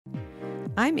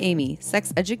I'm Amy,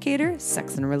 sex educator,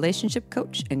 sex and relationship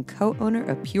coach, and co-owner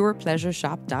of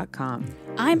PurePleasureShop.com.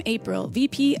 I'm April,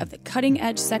 VP of the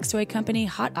cutting-edge sex toy company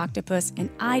Hot Octopus, and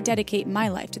I dedicate my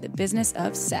life to the business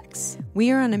of sex. We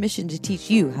are on a mission to teach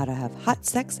you how to have hot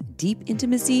sex, deep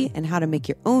intimacy, and how to make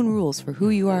your own rules for who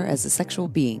you are as a sexual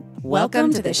being.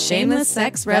 Welcome to the Shameless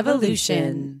Sex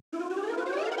Revolution.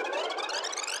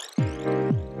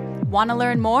 Want to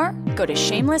learn more? Go to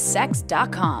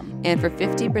shamelesssex.com. And for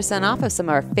 15% off of some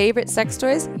of our favorite sex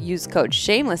toys, use code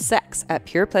SHAMELESSSEX at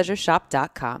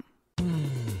PurePleasureShop.com.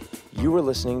 You are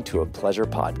listening to a pleasure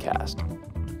podcast.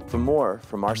 For more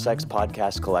from our sex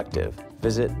podcast collective,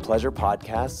 visit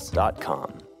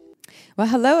pleasurepodcasts.com. Well,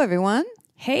 hello, everyone.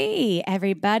 Hey,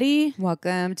 everybody.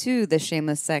 Welcome to the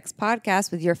Shameless Sex Podcast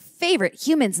with your favorite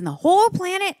humans in the whole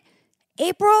planet,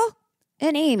 April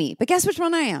and Amy. But guess which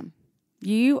one I am?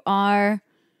 You are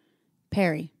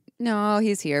Perry. No,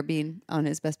 he's here being on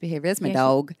his best behavior. That's my Yes,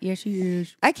 dog. Yes, he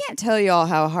is. I can't tell y'all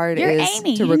how hard You're it is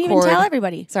Amy. to You record. didn't even tell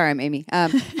everybody. Sorry, I'm Amy.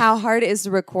 How hard it is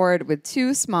to record with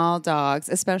two small dogs,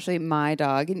 especially my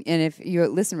dog. And if you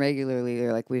listen regularly,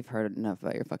 you're like, we've heard enough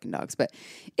about your fucking dogs. But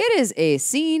it is a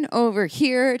scene over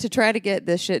here to try to get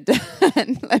this shit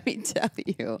done. Let me tell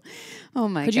you. Oh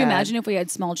my God. Could you imagine if we had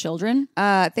small children?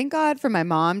 Thank God for my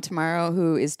mom tomorrow,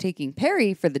 who is taking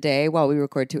Perry for the day while we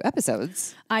record 2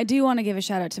 episodes. I do want to give a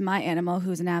shout out to my animal,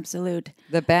 who's an absolute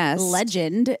The best.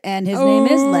 legend, and his name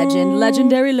is Legend.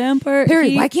 Legendary Lampert.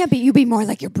 Perry, why can't you be more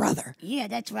like your brother? Yeah,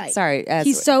 that's right. Sorry.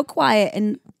 He's so quiet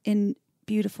and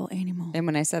beautiful animal. And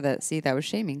when I said that, see, that was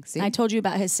shaming. See? I told you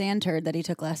about his sand turd that he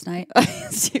took last night.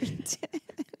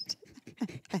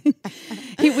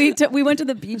 We went to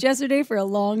the beach yesterday for a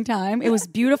long time. It was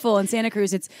beautiful in Santa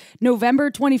Cruz. It's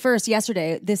November 21st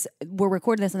yesterday. We're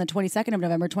recording this on the 22nd of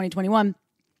November 2021.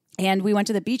 And we went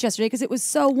to the beach yesterday because it was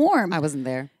so warm. I wasn't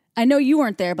there. I know you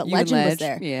weren't there, but You and Legend was Ledge,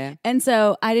 there. yeah. And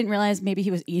so I didn't realize maybe he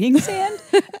was eating sand.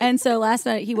 And so last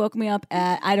night he woke me up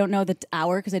at, I don't know the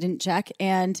hour because I didn't check.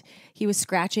 And he was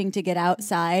scratching to get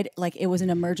outside like it was an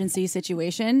emergency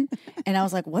situation. And I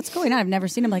was like, what's going on? I've never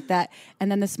seen him like that. And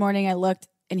then this morning I looked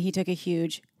and he took a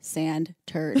huge sand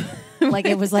turd. Like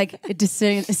it was like it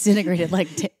disintegrated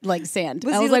like sand.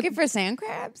 Was I he was looking like, for sand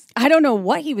crabs? I don't know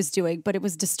what he was doing, but it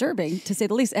was disturbing to say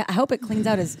the least. I hope it cleans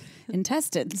out his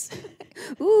intestines.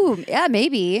 Ooh, yeah,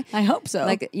 maybe. I hope so.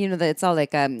 Like, that it's all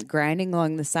like grinding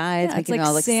along the sides, Yeah, it's making like it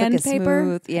all look like a sandpaper.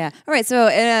 smooth. Yeah. All right.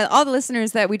 So all the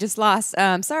listeners that we just lost,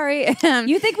 sorry.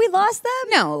 You think we lost them?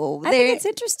 No. I think it's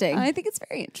interesting. I think it's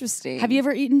very interesting. Have you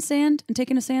ever eaten sand and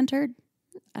taken a sand turd?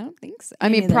 I don't think so. Me I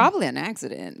mean, neither. probably an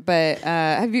accident, but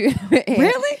have you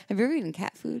Really? Have you ever eaten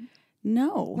cat food?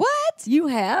 No. What? You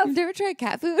have? You've never tried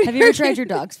cat food? Have you ever tried your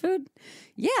dog's food?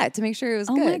 Yeah, to make sure it was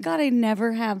Oh good. my God, I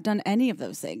never have done any of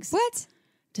those things. What?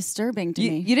 Disturbing to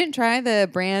You, me. you didn't try the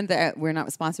brand that we're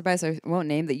not sponsored by, so I won't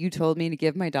name, that you told me to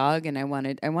give my dog, and I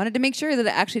wanted to make sure that it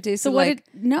actually tasted So like.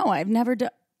 no, I've never done.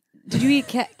 Did you eat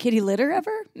kitty litter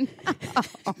ever?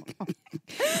 All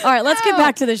right, let's get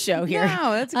back to the show here.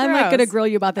 No, that's I'm not going to gross. grill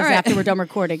you about this All right. after we're done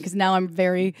recording because now I'm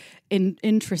very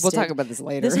interested. We'll talk about this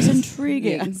later. This is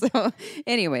intriguing. Yeah, so,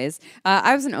 anyways,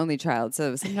 I was an only child,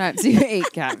 so sometimes you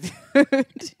ate cat food.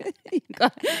 You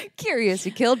got curious.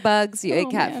 You killed bugs. You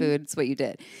ate cat food. That's what you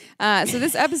did. So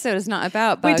this episode is not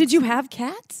about bugs. Wait, did you have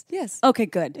cats? Yes. Okay,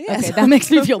 good. Yes. Okay, that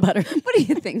makes me feel better. What do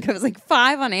you think? I was like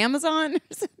 5 on Amazon or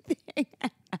something.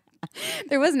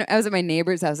 There was no. I was at my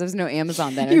neighbor's house. There was no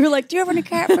Amazon then. You were like, "Do you have any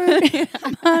cat food?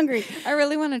 I'm hungry." I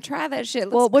really want to try that shit.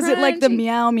 Looks Well, was it like the crunchy.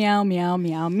 meow, meow, meow,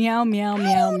 meow, meow, meow,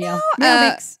 meow,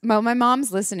 meow? Well, my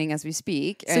mom's listening as we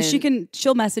speak, So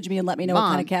she'll message me and let me know what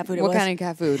kind of cat food it was. What kind of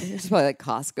cat food? It's probably like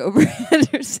Costco brand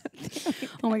or something.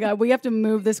 Oh my God, we have to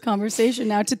move this conversation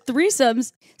now to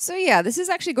threesomes. So yeah, this is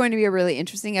actually going to be a really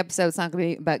interesting episode. It's not going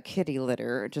to be about kitty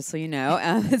litter, just so you know.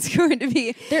 It's going to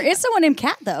be. There is someone named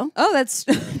Kat though. Oh, that's.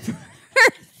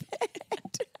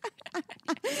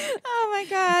 Oh my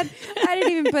God. I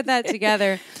didn't even put that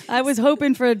together. I was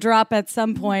hoping for a drop at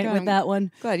some point with that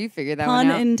one. Glad you figured that Pun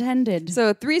one out. intended.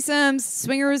 So threesomes,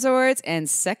 swinger resorts, and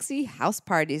sexy house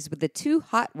parties with the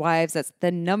 2HotWives. That's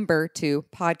the number 2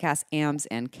 podcast, Ams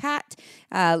and Kat.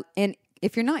 And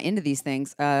if you're not into these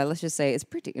things, let's just say it's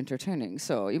pretty entertaining.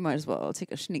 So you might as well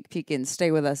take a sneak peek and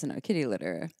stay with us in our kitty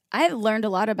litter. I've learned a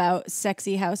lot about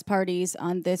sexy house parties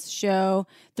on this show.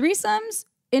 Threesomes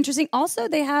interesting. Also,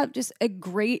 they have just a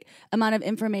great amount of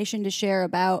information to share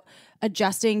about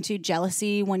adjusting to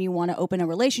jealousy when you want to open a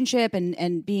relationship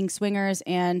and being swingers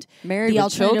and Married the with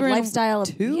alternative children lifestyle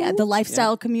too? the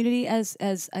lifestyle community as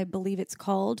I believe it's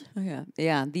called. Oh yeah,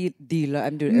 yeah. I'm doing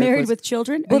air Married quotes. with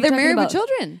children. Well, Are you they're talking married with about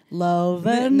children. Love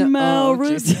and No, oh,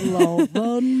 marriage, jeez. love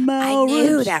and marriage. I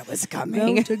knew that was Go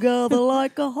coming. together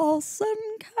like a horse and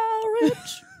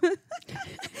carriage.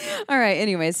 All right.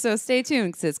 Anyways, so stay tuned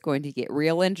because it's going to get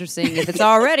real interesting. If it's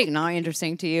already not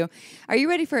interesting to you, are you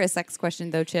ready for a sex question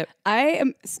though, Chip?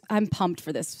 I'm pumped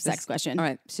for this sex question. All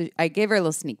right. So I gave her a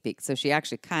little sneak peek, so she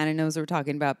actually kind of knows what we're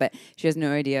talking about, but she has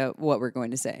no idea what we're going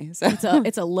to say. So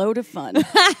It's a load of fun.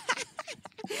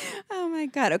 oh my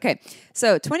God. Okay.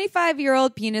 So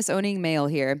 25-year-old penis owning male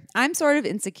here. I'm sort of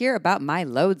insecure about my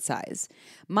load size.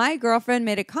 My girlfriend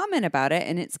made a comment about it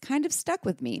and it's kind of stuck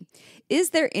with me. Is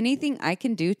there anything I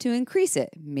can do to increase it?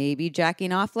 Maybe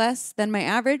jacking off less than my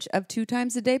average of 2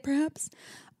 times a day, perhaps?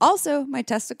 Also, my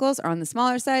testicles are on the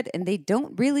smaller side and they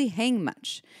don't really hang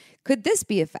much. Could this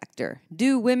be a factor?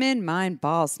 Do women mind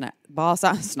ball size?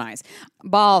 That's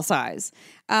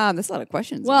a lot of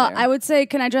questions. Well, in there. I would say,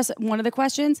 can I address one of the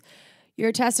questions?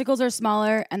 Your testicles are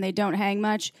smaller and they don't hang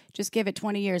much. Just give it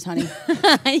 20 years, honey.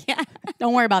 yeah.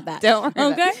 Don't worry about that. Don't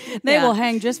worry about Okay? They Yeah. will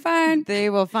hang just fine. They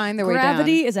will find their way down.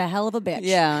 Gravity is a hell of a bitch.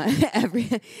 Yeah,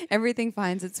 everything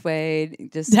finds its way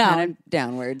just Down. kind of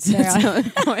downwards. There. That's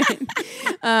the point.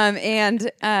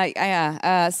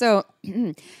 So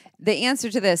the answer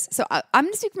to this. So I'm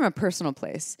going to speak from a personal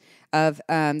place of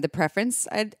the preference.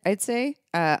 I'd say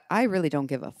I really don't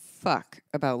give a fuck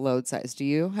about load size. Do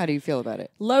you? How do you feel about it?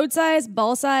 Load size,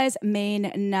 ball size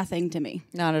mean nothing to me.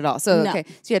 Not at all. So No. okay,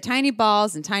 so you have tiny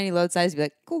balls and tiny load size. You'd be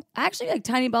like, cool. I actually like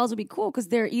tiny balls would be cool because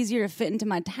they're easier to fit into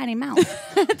my tiny mouth.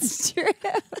 That's true.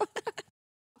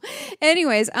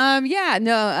 Anyways,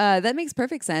 that makes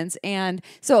perfect sense. And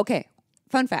so, okay,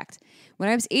 fun fact. When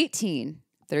I was 18,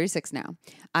 36 now,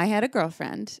 I had a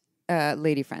girlfriend,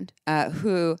 lady friend,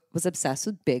 who was obsessed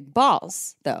with big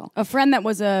balls, though. A friend that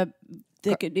was a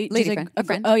Lady friend. A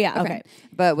friend. Oh yeah, A okay. friend.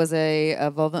 But was a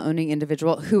vulva-owning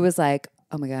individual who was like,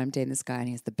 oh my God, I'm dating this guy and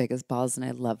he has the biggest balls and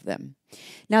I love them.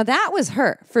 Now, that was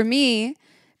her. For me,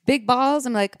 big balls,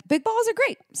 I'm like, big balls are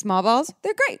great. Small balls,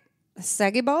 they're great.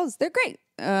 Saggy balls, they're great.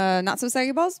 Not so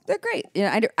saggy balls, they're great.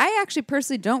 Yeah, I actually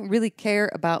personally don't really care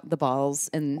about the balls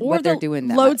and what they're doing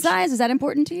that load much. size, is that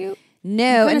important to you?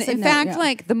 No, kinda and said in no, fact, yeah.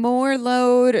 like the more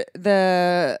load,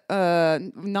 the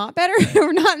not better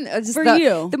or not just For the,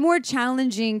 you. the more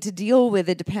challenging to deal with.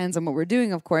 It depends on what we're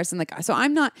doing, of course. And like, so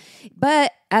I'm not.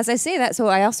 But as I say that, so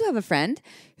I also have a friend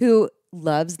who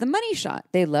loves the money shot.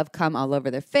 They love cum all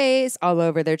over their face, all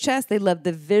over their chest. They love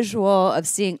the visual of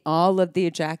seeing all of the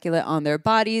ejaculate on their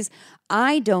bodies.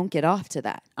 I don't get off to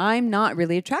that. I'm not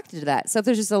really attracted to that. So if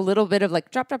there's just a little bit of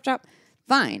like drop, drop, drop,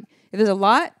 fine. If there's a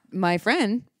lot, my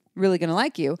friend really going to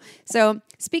like you. So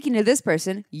speaking to this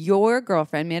person, your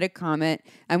girlfriend made a comment.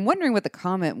 I'm wondering what the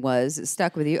comment was. It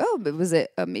stuck with you. Oh, but was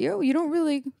it, you don't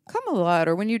really come a lot,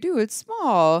 or when you do, it's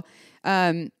small.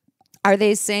 Are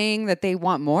they saying that they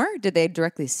want more? Did they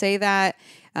directly say that?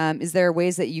 Is there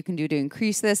ways that you can do to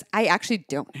increase this? I actually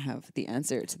don't have the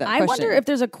answer to that question. I wonder if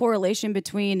there's a correlation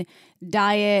between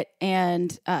diet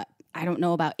and I don't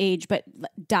know about age, but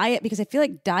diet, because I feel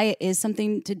like diet is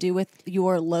something to do with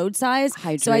your load size.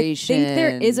 Hydration. So I think there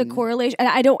is a correlation. And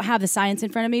I don't have the science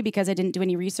in front of me because I didn't do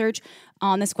any research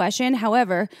on this question.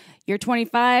 However, you're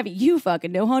 25, you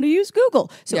fucking know how to use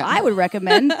Google. So Yeah. I would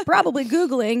recommend probably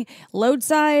Googling load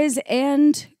size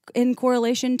and in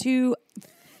correlation to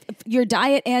your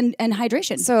diet and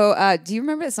hydration. So do you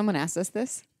remember that someone asked us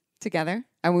this together?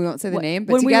 And we won't say the name,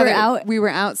 but when we were together, out? we were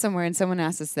out somewhere and someone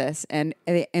asked us this. And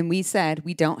we said,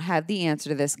 we don't have the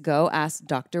answer to this. Go ask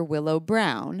Dr. Willow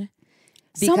Brown.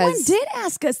 Someone did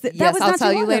ask us that. Yes, That was I'll not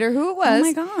tell too you long later ago. who it was. Oh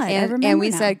my God, I And remember we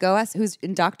now. said, go ask.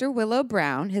 And Dr. Willow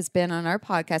Brown has been on our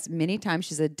podcast many times.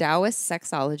 She's a Taoist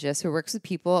sexologist who works with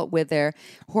people with their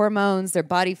hormones, their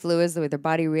body fluids, the way their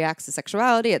body reacts to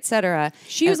sexuality, etc.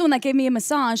 She was the one that gave me a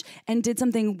massage and did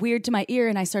something weird to my ear,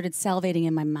 and I started salivating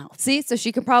in my mouth. See, so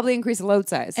she could probably increase the load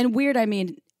size. And weird, I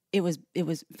mean, it was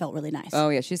felt really nice. Oh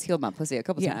yeah, she's healed my pussy a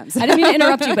couple times. I didn't mean to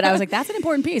interrupt you, but I was like, that's an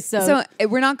important piece. So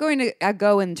we're not going to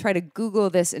go and try to Google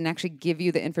this and actually give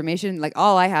you the information. Like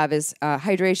all I have is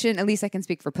hydration. At least I can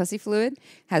speak for pussy fluid.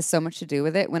 Has so much to do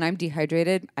with it. When I'm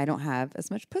dehydrated, I don't have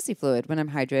as much pussy fluid. When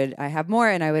I'm hydrated, I have more.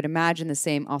 And I would imagine the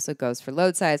same also goes for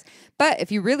load size. But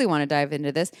if you really want to dive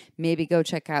into this, maybe go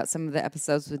check out some of the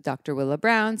episodes with Dr. Willow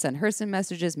Brown. Send her some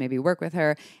messages. Maybe work with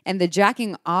her. And the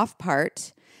jacking off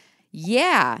part,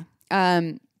 yeah.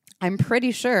 I'm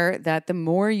pretty sure that the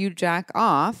more you jack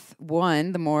off,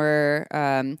 the more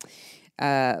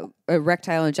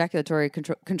erectile and ejaculatory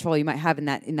control you might have in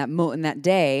that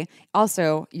day.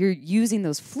 Also, you're using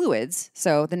those fluids.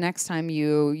 So the next time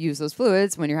you use those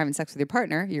fluids when you're having sex with your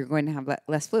partner, you're going to have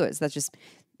less fluids. That just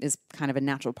is kind of a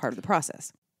natural part of the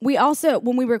process. We also,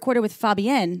 when we recorded with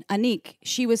Fabienne Anik,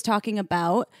 she was talking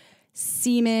about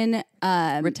semen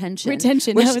retention.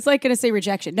 I was like going to say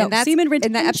rejection. No, semen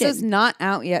retention. And that episode's not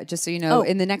out yet, just so you know.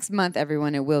 In the next month,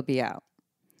 everyone, it will be out.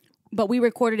 But we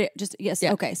recorded it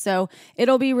okay. So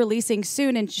it'll be releasing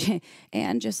soon,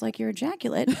 and just like your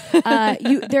ejaculate,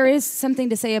 there is something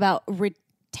to say about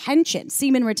retention,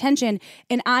 semen retention.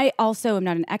 And I also am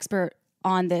not an expert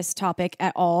on this topic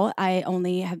at all. I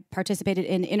only have participated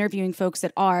in interviewing folks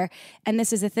that are, and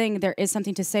this is the thing, there is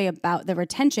something to say about the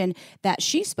retention that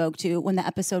she spoke to when the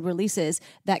episode releases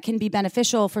that can be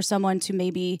beneficial for someone to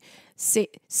maybe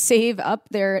save up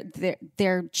their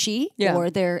chi or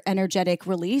their energetic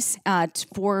release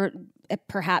for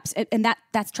perhaps, and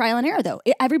that's trial and error though.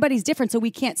 Everybody's different, so we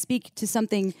can't speak to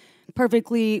something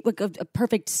perfectly like a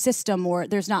perfect system, or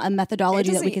there's not a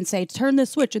methodology that we can say turn this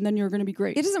switch and then you're going to be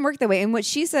great. It doesn't work that way. And what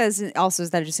she says also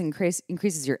is that it just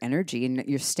increases your energy and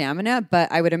your stamina,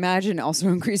 but I would imagine it also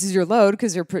increases your load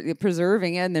because you're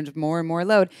preserving it, and there's more and more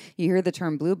load. You hear the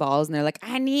term blue balls and they're like,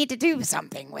 I need to do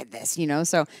something with this,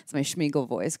 so it's my Schmiegel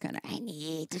voice kind of, I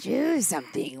need to do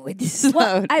something with this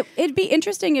load. It'd be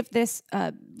interesting if this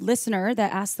listener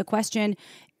that asked the question,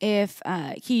 if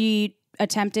he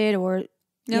attempted or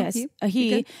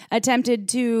he attempted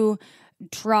to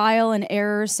trial and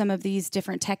error some of these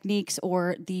different techniques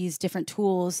or these different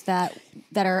tools that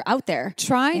are out there.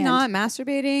 Try not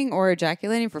masturbating or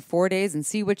ejaculating for 4 days and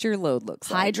see what your load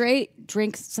looks like. Hydrate,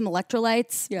 drink some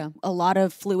electrolytes, a lot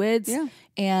of fluids,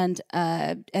 and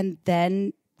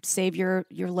then save your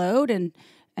load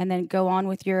and then go on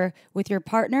with your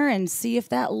partner and see if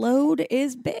that load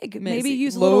is big. Maybe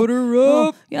use a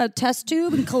little test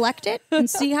tube and collect it and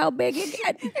see how big it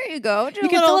gets. There you go. You can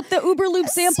fill up the Uberlube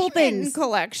sample things.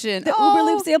 Collection. The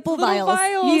Uberlube sample vials.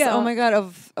 Yeah. Oh my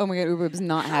god. Uberlube's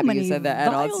not happy you said that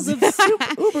at all. Vials of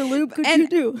Uberlube could you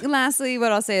do? Lastly,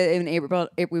 what I'll say, and April,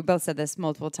 we both said this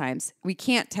multiple times. We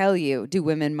can't tell you, do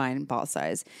women mind ball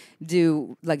size?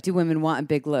 Do women want a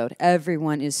big load?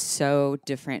 Everyone is so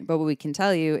different. But what we can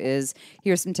tell you is,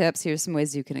 here's some tips, here's some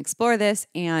ways you can explore this,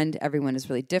 and everyone is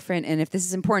really different. And if this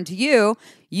is important to you,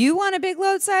 you want a big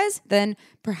load size, then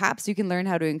perhaps you can learn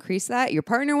how to increase that. Your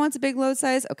partner wants a big load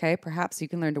size, okay, perhaps you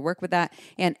can learn to work with that,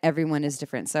 and everyone is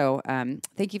different. So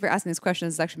thank you for asking this question.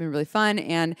 It's actually been really fun,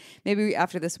 and maybe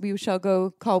after this we shall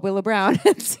go call Willow Brown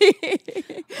and see.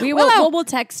 We'll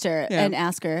text her and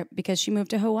ask her, because she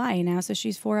moved to Hawaii now, so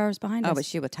she's 4 hours behind us. Oh, but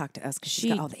she would talk to us because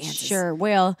she's got all the answers. Sure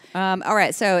will. All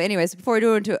right, so anyways, before we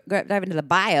dive into the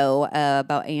bio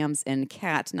about Ams and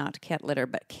Kat, not cat litter,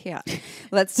 but cat,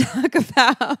 let's talk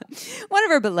about one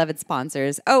of our beloved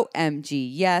sponsors,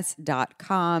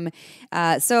 OMGYes.com.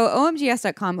 So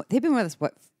OMGYes.com, they've been with us,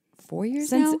 4 years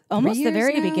since now? Almost the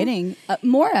very beginning.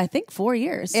 More, I think 4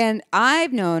 years. And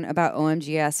I've known about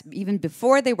OMGYes even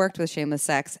before they worked with Shameless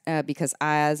Sex, because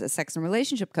as a sex and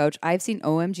relationship coach, I've seen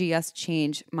OMGYes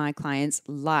change my clients'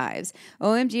 lives.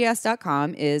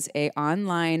 OMGYes.com is an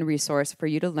online resource for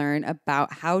you to learn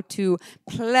about how to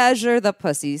pleasure the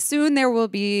pussy. Soon there will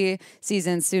be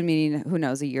seasons, soon meaning, who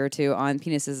knows, a year or two, on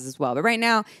penises as well. But right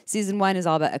now, season 1 is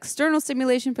all about external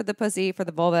stimulation for the pussy, for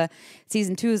the vulva.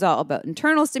 Season 2 is all about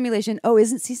internal stimulation. Oh,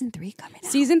 isn't season 3 coming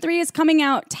out? Season 3 is coming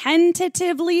out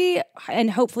tentatively, and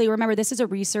hopefully, remember, this is a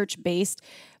research-based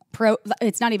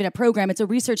it's not even a program. It's a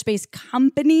research-based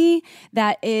company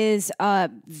that is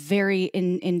very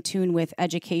in tune with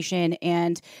education,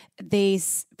 and they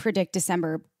predict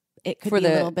December. It could be a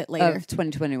little bit later. Of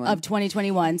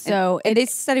 2021. So and they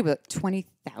studied with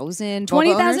 20,000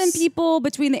 people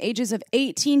between the ages of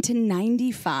 18 to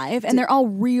 95, and they're all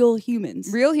real humans.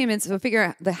 Real humans. So figure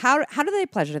out how do they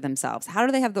pleasure themselves? How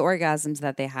do they have the orgasms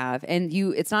that they have? And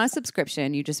it's not a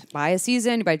subscription. You just buy a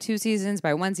season, you buy 2 seasons,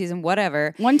 buy 1 season,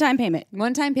 whatever. One-time payment,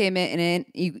 and then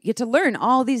you get to learn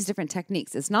all these different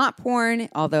techniques. It's not porn,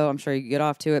 although I'm sure you get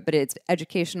off to it, but it's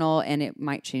educational and it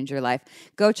might change your life.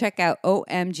 Go check out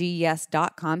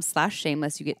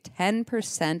OMGYes.com/shameless. You get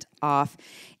 10% off,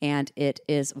 and it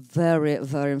is very,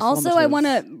 very informative. Also, I want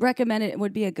to recommend it. It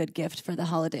would be a good gift for the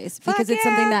holidays because it's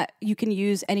something that you can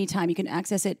use anytime. You can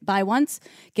access it, buy once,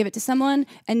 give it to someone,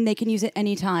 and they can use it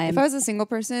anytime. If I was a single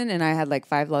person and I had like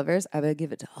 5 lovers, I would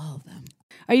give it to all of them.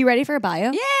 Are you ready for a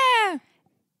bio? Yeah.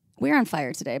 We're on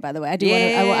fire today, by the way.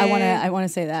 I want to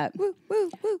say that. Woo,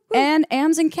 woo, woo, woo. And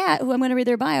Ams and Kat, who I'm going to read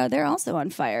their bio, they're also on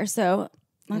fire. So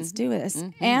Let's do this.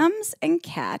 Ams and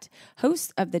Kat,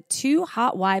 hosts of the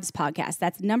 2HotWives podcast,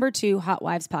 that's number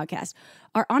 2HotWives podcast,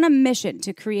 are on a mission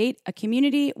to create a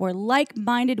community where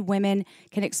like-minded women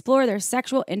can explore their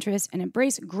sexual interests and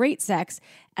embrace great sex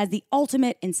as the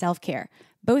ultimate in self-care.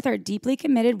 Both are deeply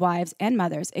committed wives and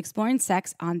mothers exploring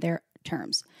sex on their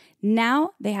terms.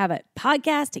 Now they have a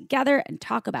podcast together and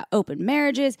talk about open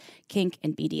marriages, kink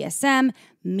and BDSM,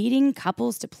 meeting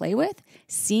couples to play with,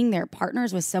 seeing their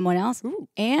partners with someone else,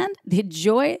 and the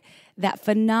joy that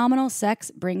phenomenal sex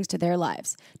brings to their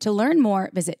lives. To learn more,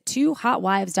 visit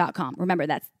 2HotWives.com. Remember,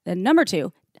 that's the number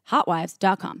 2,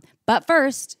 HotWives.com. But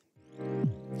first,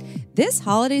 this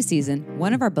holiday season,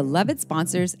 one of our beloved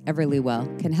sponsors,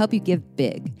 Everlywell, can help you give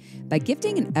big. By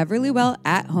gifting an Everlywell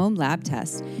at-home lab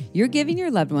test, you're giving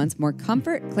your loved ones more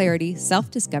comfort, clarity,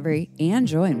 self-discovery, and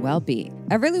joy and well-being.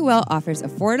 Everlywell offers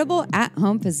affordable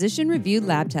at-home physician-reviewed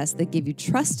lab tests that give you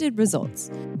trusted results.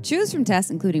 Choose from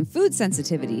tests including food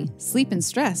sensitivity, sleep and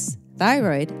stress,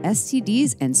 thyroid,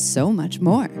 STDs, and so much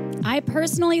more. I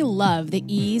personally love the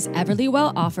ease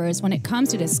Everlywell offers when it comes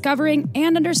to discovering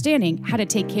and understanding how to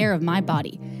take care of my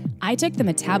body. I took the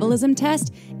metabolism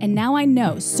test, and now I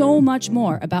know so much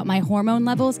more about my hormone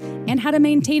levels and how to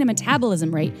maintain a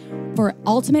metabolism rate for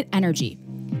ultimate energy.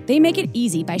 They make it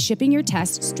easy by shipping your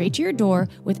test straight to your door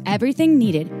with everything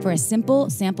needed for a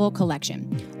simple sample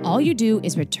collection. All you do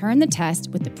is return the test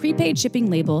with the prepaid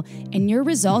shipping label, and your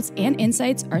results and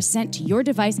insights are sent to your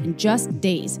device in just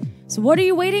days. So what are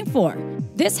you waiting for?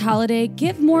 This holiday,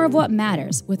 give more of what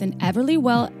matters with an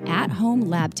Everlywell at-home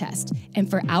lab test. And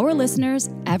for our listeners,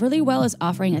 Everlywell is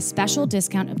offering a special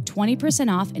discount of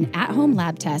 20% off an at-home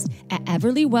lab test at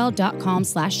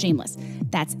everlywell.com/shameless.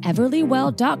 That's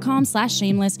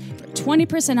everlywell.com/shameless for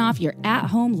 20% off your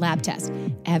at-home lab test.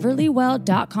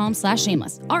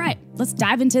 everlywell.com/shameless. All right, let's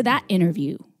dive into that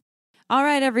interview. All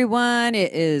right, everyone,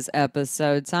 it is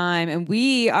episode time, and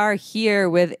we are here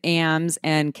with Ams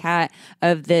and Kat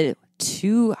of the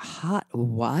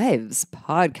 2HotWives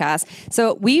podcast.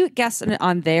 So we guested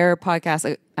on their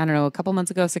podcast, I don't know, a couple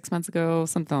months ago, 6 months ago,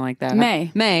 something like that.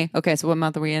 May. Okay, so what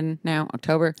month are we in now?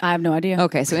 October? I have no idea.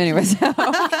 Okay, so anyways, a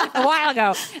while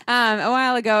ago,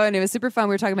 and it was super fun.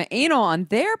 We were talking about anal on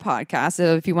their podcast.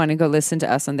 So if you want to go listen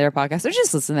to us on their podcast, or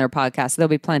just listen to their podcast, there'll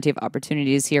be plenty of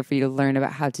opportunities here for you to learn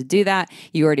about how to do that.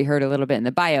 You already heard a little bit in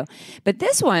the bio. But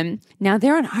this one, now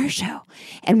they're on our show,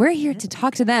 and we're here to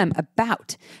talk to them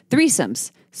about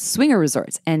threesomes, swinger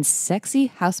resorts, and sexy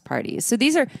house parties. So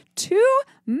these are two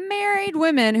married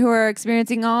women who are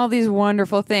experiencing all these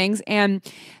wonderful things. And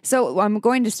so I'm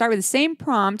going to start with the same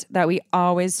prompt that we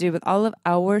always do with all of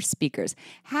our speakers.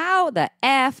 How the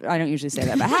F, I don't usually say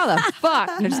that, but how the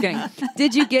fuck, no, just kidding,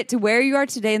 did you get to where you are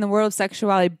today in the world of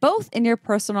sexuality, both in your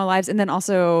personal lives and then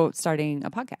also starting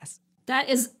a podcast? That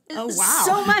is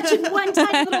so much in one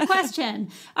tiny little question.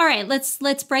 All right,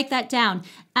 let's break that down.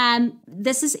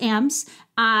 This is Ams.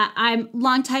 I'm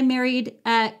longtime married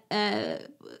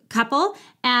couple,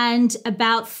 and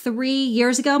about 3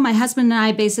 years ago, my husband and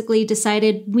I basically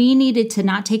decided we needed to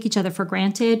not take each other for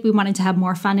granted. We wanted to have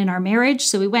more fun in our marriage,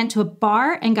 so we went to a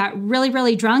bar and got really,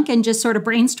 really drunk and just sort of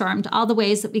brainstormed all the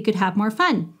ways that we could have more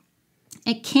fun.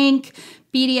 At kink,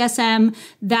 BDSM,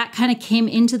 that kind of came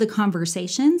into the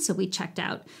conversation. So we checked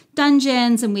out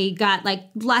dungeons and we got like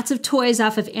lots of toys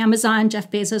off of Amazon.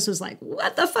 Jeff Bezos was like,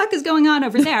 what the fuck is going on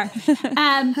over there?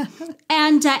 And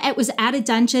it was at a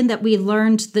dungeon that we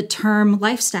learned the term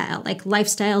lifestyle, like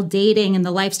lifestyle dating and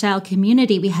the lifestyle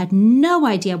community. We had no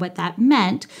idea what that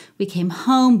meant. We came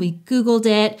home, we Googled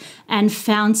it and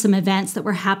found some events that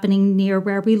were happening near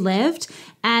where we lived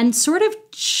and sort of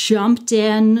jumped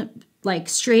in like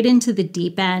straight into the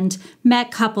deep end,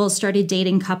 met couples, started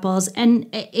dating couples, and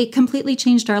it completely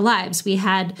changed our lives. We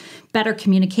had better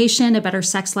communication, a better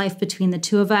sex life between the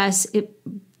two of us. It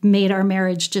made our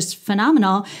marriage just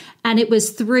phenomenal. And it was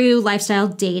through lifestyle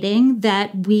dating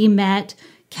that we met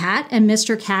Kat and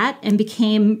Mr. Kat and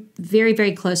became very,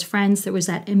 very close friends. There was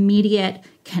that immediate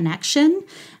connection.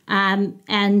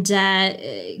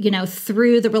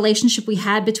 Through the relationship we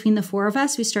had between the four of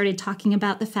us, we started talking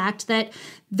about the fact that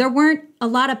there weren't a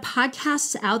lot of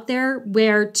podcasts out there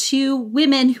where two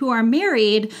women who are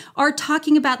married are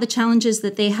talking about the challenges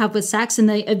that they have with sex and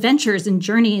the adventures and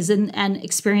journeys and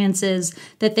experiences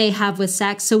that they have with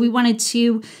sex. So we wanted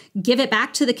to give it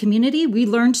back to the community. We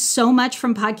learned so much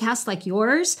from podcasts like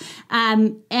yours.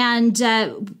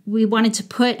 We wanted to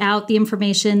put out the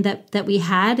information that we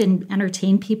had and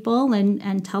entertain people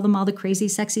and tell them all the crazy,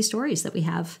 sexy stories that we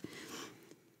have.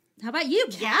 How about you,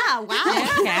 Kat? Yeah,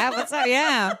 wow. Kat, what's up?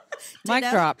 Yeah. Mic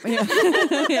drop.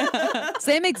 Yeah.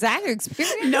 Same exact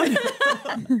experience.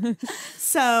 No.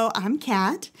 So I'm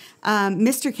Kat.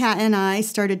 Mr. Kat and I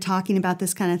started talking about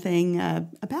this kind of thing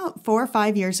about 4 or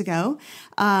 5 years ago.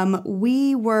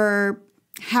 We were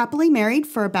happily married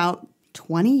for about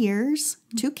 20 years,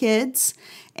 2 kids,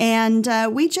 and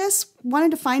we just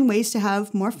wanted to find ways to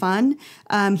have more fun.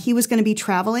 He was going to be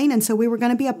traveling, and so we were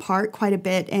going to be apart quite a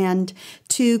bit. And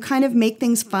to kind of make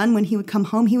things fun, when he would come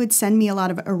home, he would send me a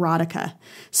lot of erotica.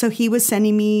 So he was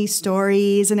sending me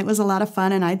stories, and it was a lot of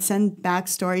fun, and I'd send back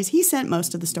stories. He sent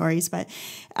most of the stories, but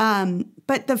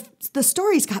the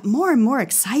stories got more and more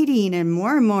exciting and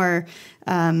more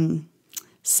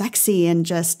sexy, and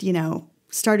just,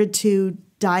 started to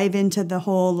dive into the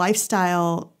whole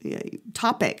lifestyle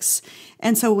topics.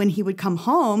 And so when he would come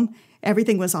home,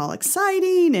 everything was all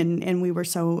exciting, and we were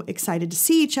so excited to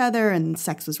see each other, and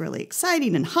sex was really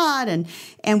exciting and hot,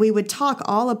 and we would talk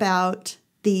all about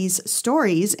these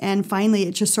stories. And finally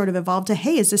it just sort of evolved to,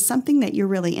 hey, is this something that you're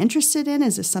really interested in?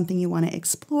 Is this something you want to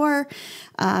explore?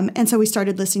 And so we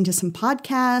started listening to some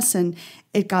podcasts, and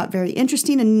it got very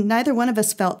interesting, and neither one of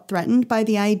us felt threatened by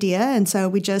the idea. And so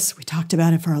we talked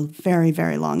about it for a very,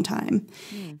 very long time.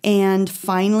 And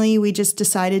finally we just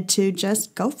decided to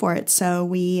just go for it. So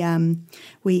we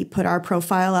put our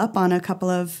profile up on a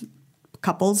couple of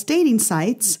couples dating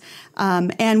sites.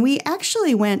 And we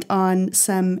actually went on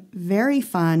some very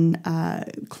fun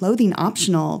clothing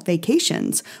optional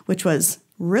vacations, which was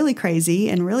really crazy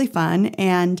and really fun.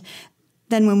 And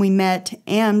then when we met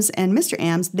Ams and Mr.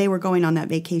 Ams, they were going on that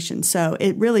vacation. So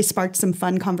it really sparked some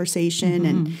fun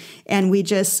conversation, and we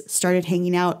just started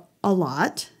hanging out a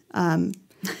lot.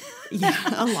 Yeah,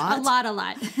 a lot. A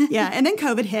lot. Yeah, and then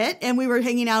COVID hit, and we were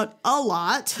hanging out a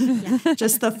lot,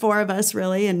 just the 4 of us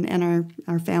really, and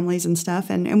our families and stuff.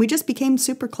 And we just became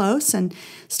super close and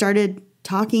started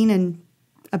talking and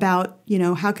about,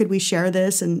 how could we share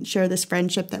this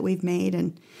friendship that we've made,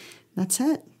 and that's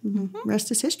it.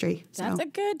 Rest is history. That's a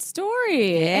good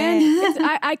story. Yeah.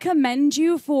 And I commend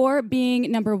you for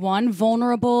being, number one,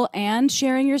 vulnerable and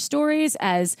sharing your stories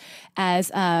as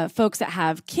folks that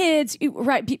have kids.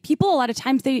 Right? People a lot of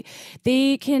times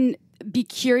they can be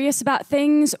curious about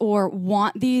things or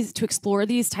want to explore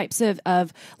these types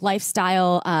of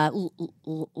lifestyle,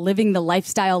 living the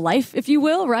lifestyle life, if you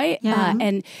will, right? Yeah.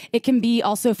 And it can be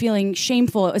also feeling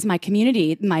shameful. Is my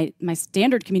community, my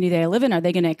standard community that I live in, are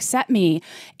they going to accept me?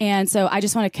 And so I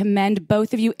just want to commend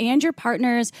both of you and your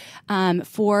partners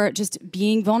for just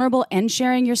being vulnerable and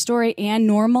sharing your story and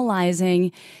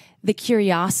normalizing the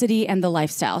curiosity and the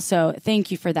lifestyle. So thank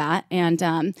you for that.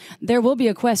 And there will be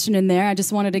a question in there. I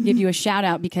just wanted to give you a shout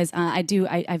out because I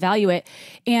value it.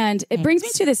 And it brings me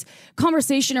to this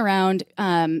conversation around,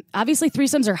 obviously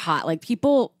threesomes are hot. Like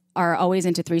people are always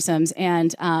into threesomes,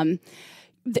 and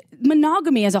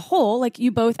monogamy as a whole, like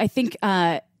you both, I think,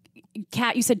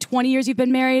 Kat, you said 20 years you've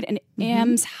been married, and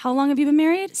Ams, how long have you been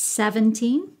married?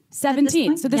 17.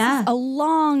 17. So this is a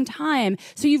long time.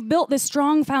 So you've built this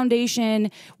strong foundation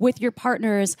with your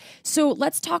partners. So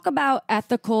let's talk about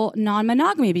ethical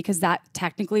non-monogamy, because that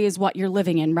technically is what you're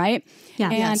living in, right? Yeah.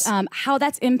 And how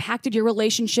that's impacted your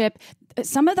relationship.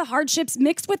 Some of the hardships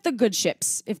mixed with the good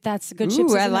ships, if that's good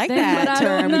ships. Ooh, I like that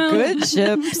term. Good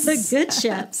ships. The good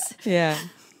ships. Yeah.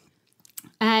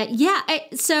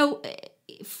 So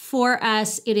for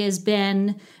us, it has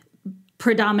been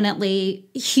predominantly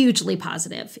hugely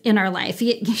positive in our life.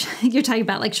 You're talking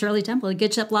about like Shirley Temple, a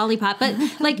good ship lollipop, but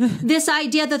like this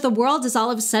idea that the world is all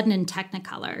of a sudden in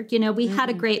Technicolor. We had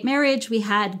a great marriage, we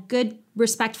had good,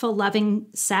 respectful, loving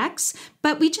sex,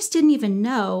 but we just didn't even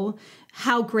know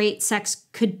how great sex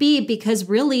could be, because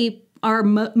really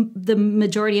the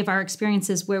majority of our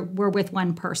experiences were with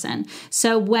one person.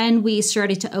 So when we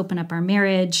started to open up our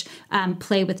marriage,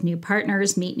 play with new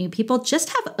partners, meet new people, just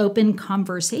have open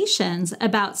conversations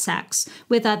about sex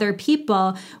with other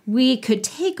people, we could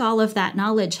take all of that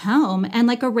knowledge home, and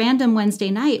like a random Wednesday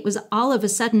night was all of a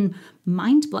sudden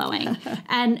mind-blowing.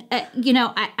 And,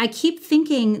 I keep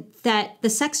thinking that the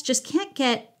sex just can't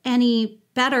get any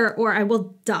better, or I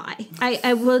will die.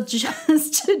 I will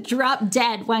just drop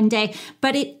dead one day.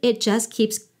 But it just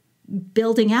keeps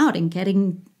building out and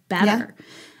getting better.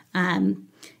 Yeah.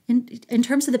 In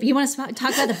terms of you want to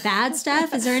talk about the bad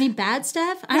stuff? Is there any bad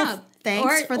stuff? I don't know.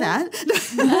 Thanks for that.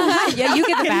 Yeah, you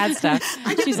get the bad stuff.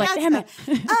 She's like, damn it.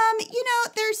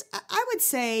 I would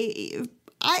say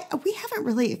we haven't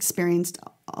really experienced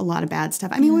a lot of bad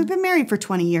stuff. I mean, we've been married for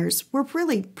 20 years. We're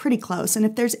really pretty close. And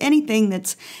if there's anything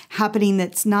that's happening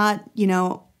that's not,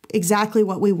 exactly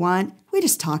what we want, we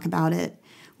just talk about it.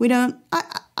 We don't,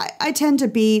 I tend to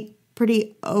be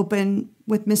pretty open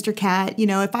with Mr. Kat.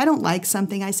 If I don't like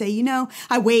something, I say,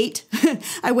 I wait.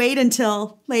 I wait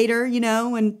until later,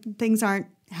 when things aren't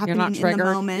happening not in the triggered.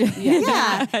 moment.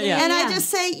 Yeah. And I just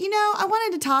say, I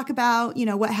wanted to talk about,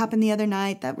 what happened the other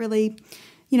night. That really,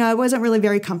 I wasn't really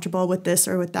very comfortable with this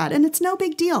or with that. And it's no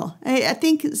big deal. I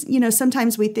think,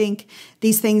 sometimes we think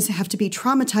these things have to be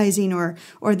traumatizing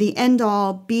or the end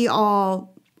all, be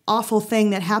all awful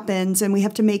thing that happens. And we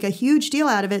have to make a huge deal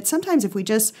out of it. Sometimes if we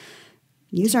just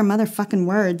use our motherfucking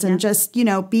words and just,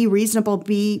 be reasonable,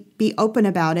 be open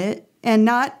about it and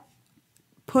not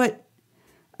put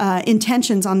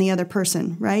intentions on the other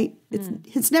person, right?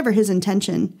 It's never his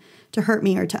intention to hurt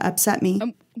me or to upset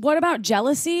me. What about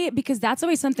jealousy? Because that's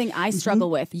always something I struggle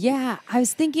with. Yeah, I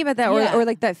was thinking about that, or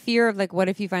like that fear of like, what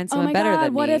if you find someone better than me?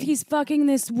 What if he's fucking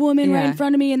this woman right in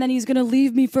front of me and then he's gonna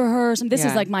leave me for her? This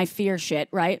is like my fear shit,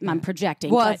 right? I'm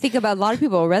projecting. Well, I think about a lot of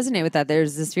people resonate with that.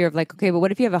 There's this fear of like, okay, but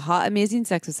what if you have a hot, amazing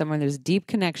sex with someone? There's deep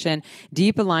connection,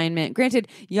 deep alignment. Granted,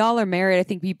 y'all are married. I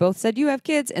think we both said you have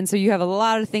kids, and so you have a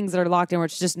lot of things that are locked in where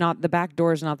it's just not, the back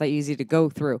door is not that easy to go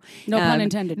through. No pun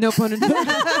intended. No pun intended.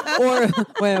 Or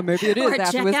well, maybe it is. Or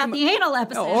check out the anal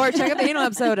episode. Or check out the anal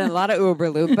episode and a lot of Uber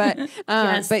loop. But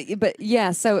but yeah.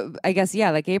 So I guess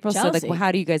like April said, like, well,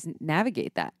 how do you guys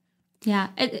navigate that? Yeah,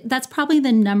 that's probably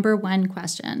the number one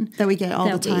question that we get all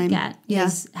the time.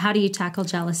 Is how do you tackle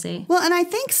jealousy? Well, and I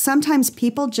think sometimes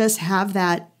people just have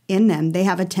that in them. They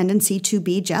have a tendency to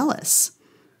be jealous.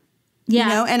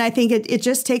 Yeah, and I think it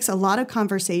just takes a lot of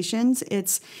conversations.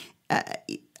 It's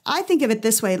I think of it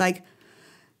this way, like,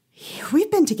 we've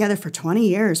been together for 20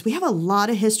 years. We have a lot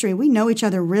of history. We know each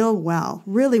other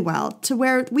really well, to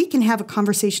where we can have a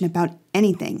conversation about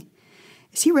anything.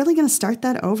 Is he really going to start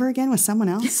that over again with someone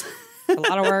else? A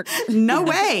lot of work. No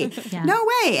way. Yeah. No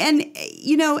way. And,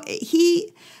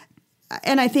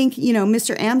 and I think,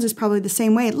 Mr. Ams is probably the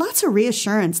same way. Lots of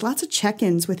reassurance, lots of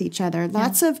check-ins with each other,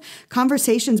 lots of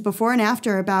conversations before and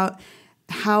after about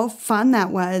how fun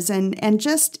that was, and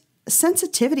just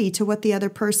sensitivity to what the other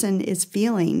person is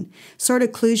feeling sort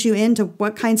of clues you into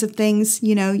what kinds of things,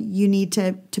 you need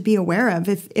to be aware of.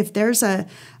 If there's a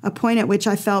point at which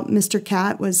I felt Mr.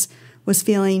 Kat was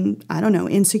feeling, I don't know,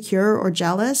 insecure or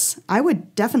jealous, I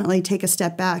would definitely take a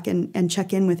step back and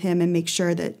check in with him and make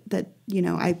sure that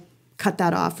I cut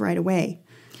that off right away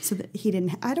so that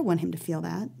I don't want him to feel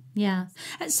that. Yeah.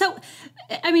 So,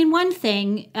 I mean, one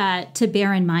thing to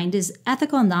bear in mind is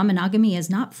ethical non-monogamy is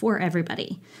not for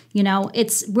everybody.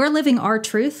 We're living our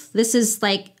truth. This is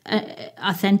like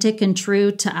authentic and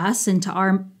true to us and to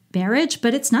our marriage,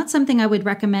 but it's not something I would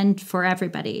recommend for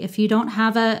everybody. If you don't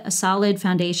have a solid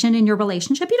foundation in your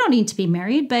relationship, you don't need to be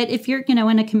married. But if you're, in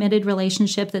a committed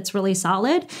relationship that's really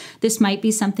solid, this might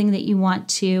be something that you want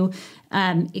to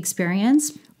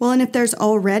experience. Well, and if there's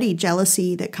already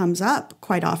jealousy that comes up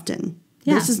quite often,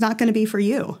 this is not going to be for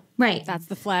you. Right. That's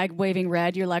the flag waving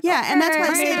red. You're like, yeah. And that's why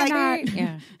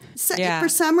I say, for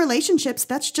some relationships,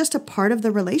 that's just a part of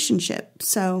the relationship.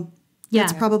 So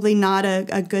it's probably not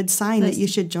a good sign that you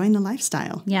should join the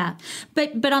lifestyle. Yeah.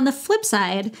 But on the flip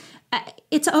side,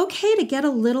 it's okay to get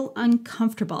a little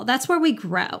uncomfortable. That's where we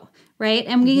grow. Right.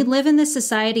 And we live in this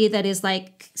society that is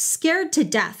like scared to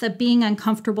death of being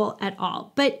uncomfortable at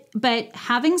all. But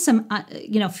having some,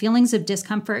 feelings of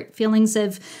discomfort, feelings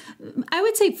of, I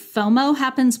would say FOMO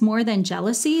happens more than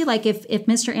jealousy. Like if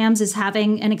Mr. Ams is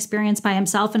having an experience by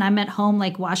himself and I'm at home,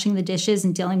 like washing the dishes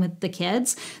and dealing with the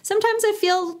kids, sometimes I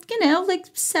feel, like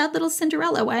sad little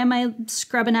Cinderella. Why am I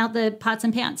scrubbing out the pots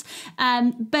and pans?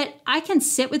 But I can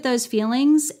sit with those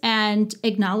feelings and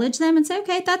acknowledge them and say,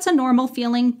 okay, that's a normal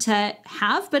feeling to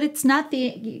have, but it's not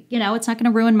it's not going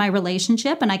to ruin my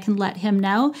relationship, and I can let him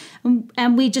know,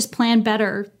 and we just plan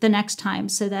better the next time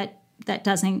so that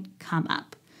doesn't come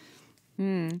up.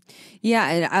 Yeah,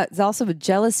 and it's also with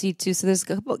jealousy too. So there's a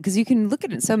couple, because you can look at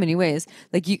it in so many ways.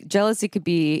 Like jealousy could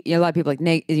be, a lot of people like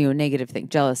negative thing.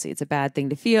 Jealousy, it's a bad thing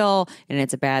to feel, and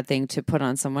it's a bad thing to put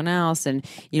on someone else, and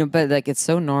but like it's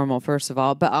so normal, first of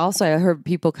all. But also, I heard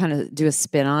people kind of do a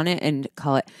spin on it and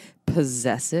call it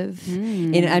possessive.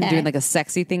 And I'm doing like a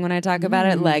sexy thing when I talk about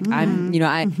it. Like I'm,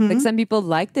 like some people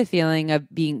like the feeling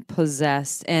of being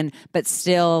possessed, but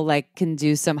still like can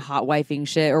do some hot wifing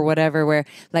shit or whatever, where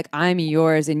like I'm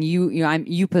yours and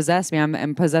you possess me.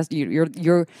 I'm possessed.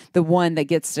 You're the one that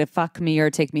gets to fuck me or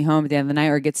take me home at the end of the night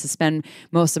or gets to spend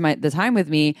most of the time with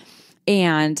me.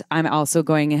 and I'm also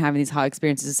going and having these hot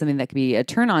experiences is something that could be a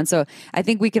turn on. So I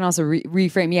think we can also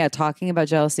reframe, talking about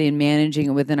jealousy and managing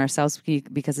it within ourselves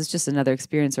because it's just another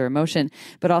experience or emotion,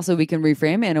 but also we can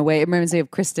reframe it in a way. It reminds me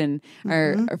of Kristen,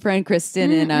 our friend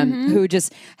Kristen, and who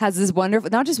just has this wonderful,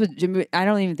 not just with Jim, I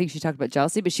don't even think she talked about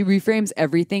jealousy, but she reframes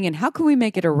everything and how can we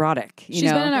make it erotic? She's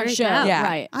been on our show. Yeah.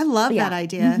 Right. I love that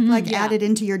idea. Like add it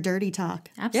into your dirty talk.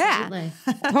 Absolutely.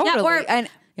 Totally.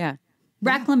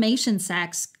 Reclamation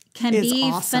sex can Is be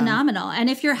awesome. phenomenal. And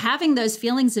if you're having those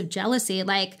feelings of jealousy,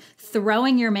 like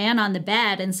throwing your man on the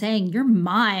bed and saying, you're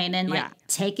mine, and like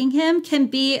taking him can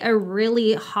be a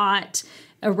really hot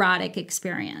erotic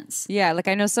experience. Yeah, like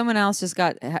I know someone else just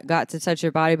got to touch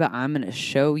your body, but I'm going to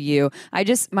show you. I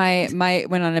just my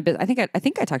went on a I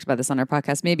think I talked about this on our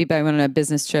podcast maybe, but I went on a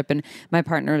business trip and my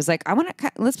partner was like, I want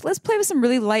to let's play with some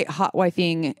really light hot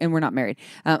wifing, and we're not married.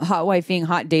 Hot wifing,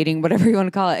 hot dating, whatever you want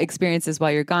to call it, experiences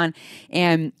while you're gone.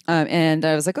 And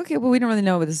I was like, okay, well we don't really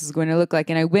know what this is going to look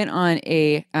like, and I went on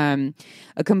a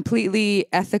completely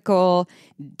ethical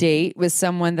date with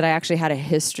someone that I actually had a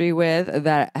history with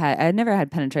that I had never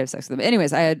had penetrative sex with them.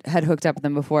 Anyways, I had hooked up with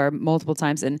them before multiple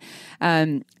times, and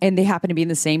they happened to be in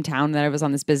the same town that I was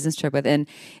on this business trip with, and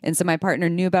so my partner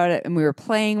knew about it, and we were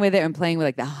playing with it and playing with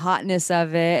like the hotness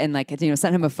of it, and like sent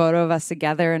him a photo of us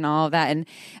together and all of that,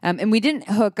 and we didn't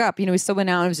hook up. We still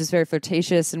went out and it was just very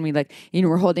flirtatious, and we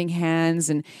we're holding hands,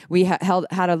 and we had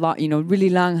a long really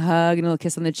long hug and a little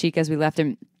kiss on the cheek as we left,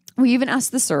 and we even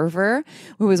asked the server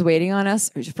who was waiting on us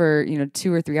for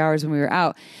 2 or 3 hours when we were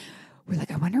out. We're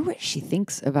like, I wonder what she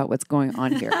thinks about what's going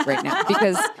on here right now,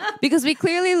 because we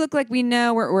clearly look like we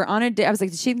know we're on a date. I was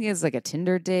like, did she think it's like a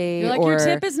Tinder date? You're like, your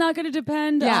tip is not going to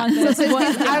depend on this.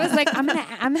 I was like, I'm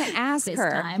gonna ask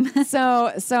her.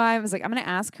 So I was like, I'm gonna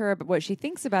ask her what she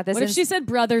thinks about this. What if she said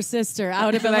brother sister? I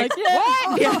would have been like,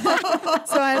 what? Yeah.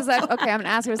 So I was like, okay, I'm gonna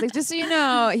ask her. I was like, just so you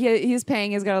know, he's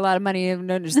paying. He's got a lot of money.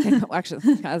 No, just kidding. Well,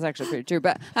 actually, that's actually pretty true.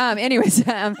 But anyways, you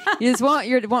just won't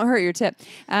hurt your tip.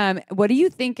 What do you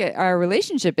think our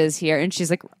relationship is here? And she's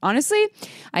like, honestly,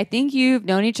 I think you've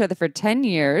known each other for 10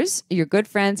 years. You're good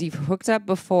friends. You've hooked up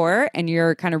before, and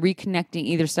you're kind of reconnecting,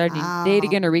 either starting to date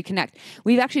again or reconnect.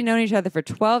 We've actually known each other for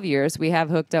 12 years. We have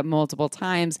hooked up multiple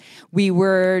times.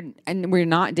 We're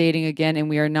not dating again, and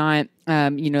we are not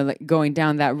going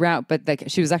down that route, but like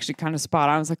she was actually kind of spot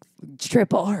on. I was like,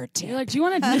 triple her tip. You're like, do you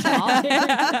want to talk?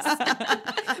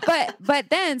 But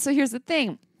then, so here's the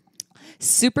thing.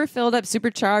 Super filled up,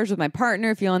 super charged with my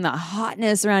partner, feeling that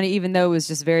hotness around it, even though it was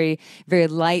just very, very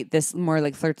light, this more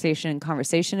like flirtation and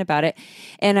conversation about it.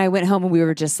 And I went home and we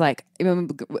were just like,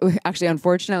 actually,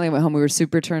 unfortunately, I went home, we were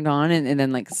super turned on, and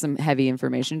then like some heavy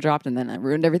information dropped, and then I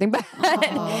ruined everything. But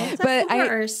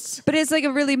it's like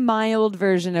a really mild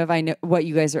version of I know what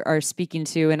you guys are speaking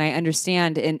to, and I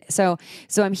understand. And so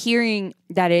I'm hearing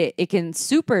that it can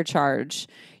supercharge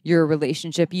your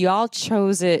relationship. You all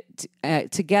chose it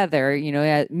together,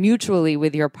 mutually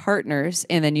with your partners,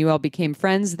 and then you all became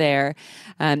friends there.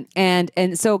 And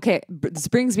so, okay, this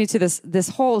brings me to this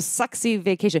whole sexy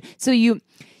vacation. So you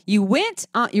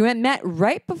met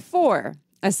right before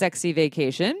a sexy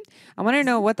vacation. I want to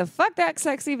know what the fuck that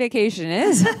sexy vacation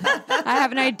is. I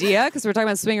have an idea because we're talking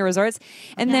about swinger resorts.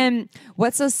 And then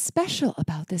what's so special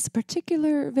about this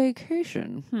particular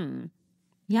vacation?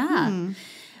 Yeah.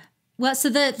 Well, so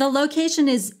the location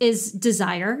is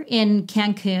Desire in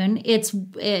Cancun. It's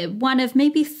one of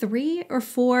maybe 3 or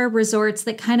 4 resorts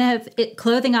that kind of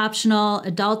clothing optional,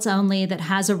 adults only, that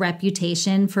has a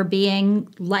reputation for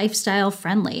being lifestyle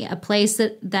friendly, a place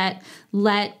that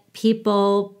let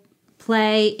people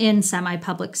play in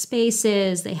semi-public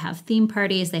spaces. They have theme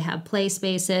parties. They have play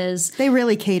spaces. They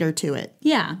really cater to it.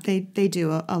 Yeah. They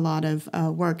do a lot of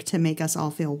work to make us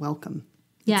all feel welcome.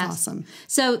 Yes. It's awesome.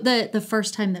 So the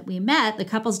first time that we met, the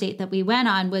couple's date that we went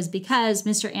on, was because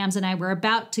Mr. Ams and I were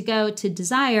about to go to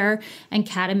Desire, and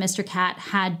Kat and Mr. Kat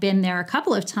had been there a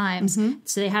couple of times.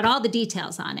 So they had all the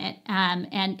details on it.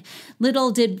 And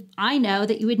little did I know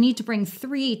that you would need to bring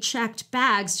 3 checked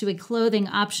bags to a clothing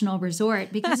optional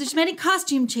resort because there's many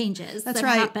costume changes that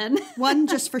happen. One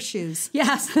just for shoes.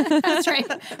 Yes, that's right.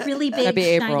 Really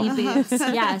big, shiny boots.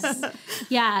 Yes.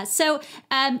 Yeah. So,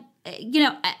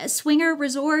 swinger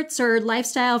resorts or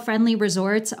lifestyle-friendly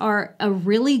resorts are a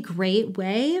really great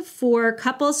way for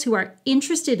couples who are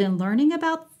interested in learning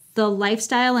about the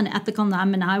lifestyle and ethical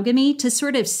non-monogamy to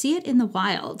sort of see it in the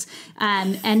wild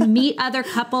and meet other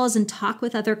couples and talk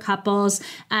with other couples.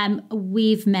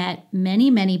 We've met many,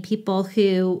 many people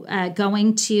who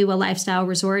going to a lifestyle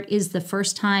resort is the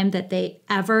first time that they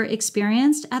ever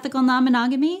experienced ethical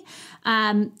non-monogamy.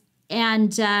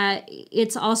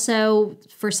 it's also,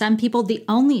 for some people, the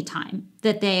only time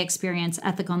that they experience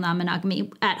ethical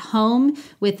non-monogamy. At home,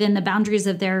 within the boundaries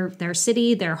of their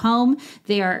city, their home,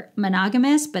 they are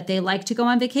monogamous, but they like to go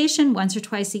on vacation once or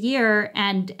twice a year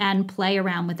and play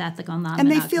around with ethical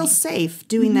non-monogamy. And they feel safe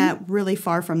doing that really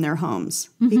far from their homes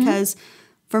because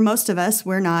for most of us,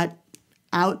 we're not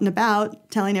out and about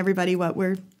telling everybody what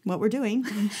we're doing.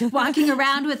 Walking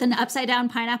around with an upside down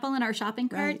pineapple in our shopping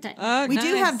cart. We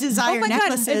do have desire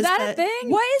necklaces. Is that a thing?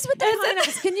 What is with the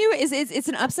pineapples? Can you? It's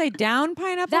an upside down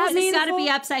pineapple? That It's got to be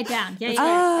upside down. Yeah, it's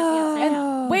gotta be upside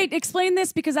down. Wait, explain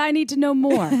this because I need to know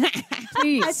more.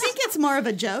 Please. I think it's more of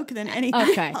a joke than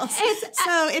anything else.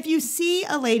 So if you see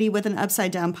a lady with an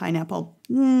upside down pineapple,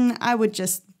 I would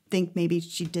just think maybe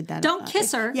she did that. Don't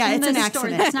kiss her. Yeah, in it's the an store.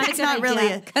 accident. It's not a It's good not idea.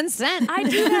 really a consent. I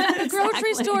do that at the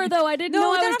grocery store, though. I didn't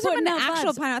know I was putting an out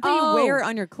actual vibes. pineapple. I thought you wear it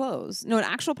on your clothes. No, an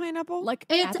actual pineapple? Like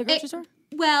at the grocery store?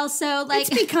 Well, so like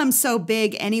it's become so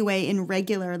big anyway in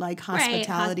regular like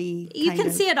hospitality. Right. You kind can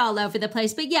of. see it all over the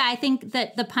place. But yeah, I think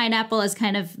that the pineapple has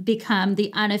kind of become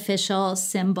the unofficial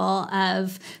symbol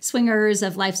of swingers,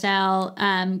 of lifestyle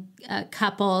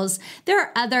couples.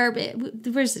 There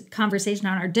was a conversation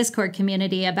on our Discord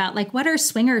community about like what are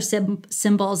swinger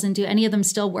symbols and do any of them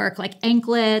still work? Like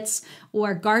anklets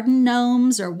or garden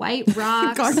gnomes or white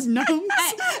rocks. Garden gnomes.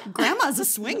 Grandma's a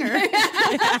swinger.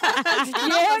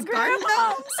 Grandma.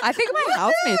 I think my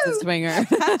housemate's a swinger.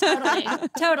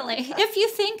 Totally. If you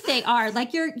think they are,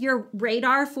 like your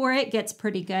radar for it gets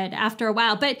pretty good after a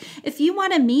while. But if you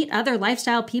want to meet other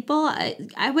lifestyle people,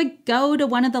 I would go to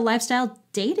one of the lifestyle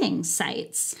dating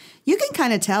sites. You can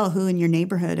kind of tell who in your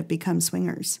neighborhood have become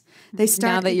swingers. They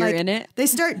start Now that you're in it? They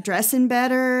start dressing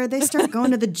better. They start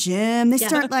going to the gym. They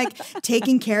start like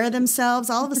taking care of themselves.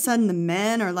 All of a sudden, the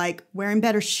men are like wearing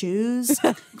better shoes.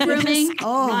 Grooming. A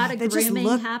lot of they just grooming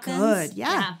look happens. good.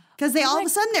 Yeah. Because they all of a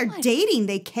sudden they're dating.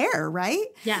 They care, right?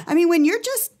 Yeah. I mean, when you're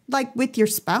just like with your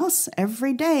spouse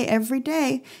every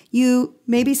day, you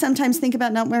maybe sometimes think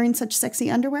about not wearing such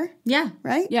sexy underwear. Yeah.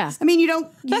 Right? Yeah. I mean, you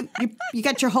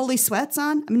got your holy sweats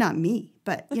on. I mean, not me,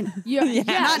 but you know.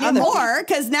 Not anymore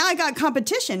because now I got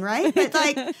competition, right? But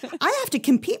like I have to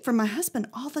compete for my husband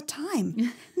all the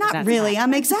time. Not really.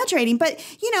 I'm exaggerating, but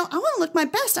you know, I want to look my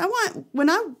best. I want when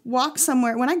I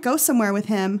go somewhere with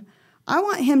him, I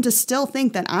want him to still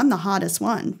think that I'm the hottest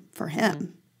one for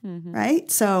him. Mm-hmm.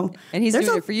 Right? So and he's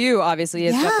doing it for you, obviously.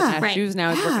 He's got the nice shoes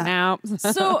now. He's working out.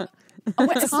 So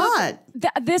it's hot.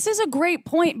 This is a great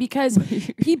point because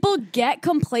people get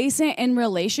complacent in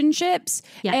relationships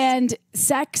and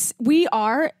sex. We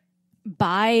are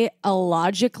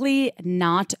biologically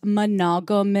not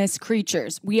monogamous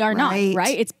creatures. We are not,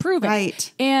 right? It's proven.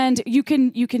 Right. And you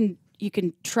can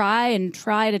try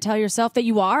to tell yourself that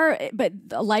you are, but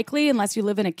likely, unless you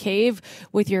live in a cave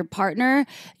with your partner,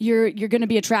 you're going to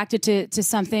be attracted to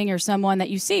something or someone that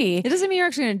you see. It doesn't mean you're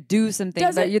actually going to do something.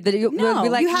 No,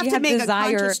 you have to make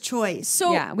desire, a conscious choice.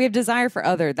 So yeah, we have desire for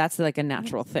other. That's like a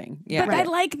natural thing. Yeah, but I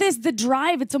like the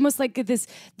drive. It's almost like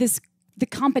the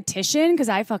competition, because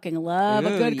I fucking love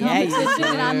a good competition.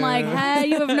 And I'm like, hey,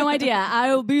 you have no idea.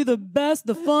 I will be the best,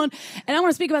 the fun. And I want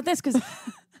to speak about this because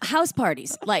house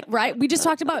parties, like, right? We just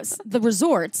talked about the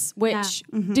resorts, which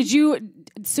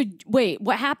wait,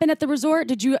 what happened at the resort?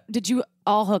 Did you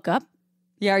all hook up?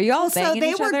 Yeah, are you all banging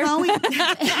each other? Going.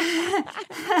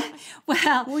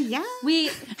 Well, yeah.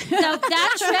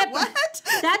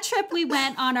 That trip we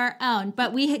went on our own,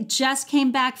 but we had just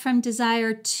came back from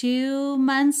Desire 2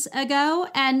 months ago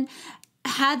and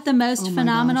had the most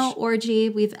phenomenal orgy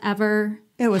we've ever.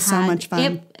 It was so much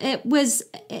fun. It was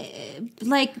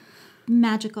like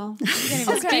magical.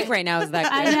 Speak right now is that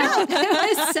good? I know.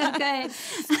 It was so good.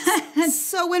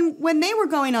 So when they were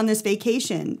going on this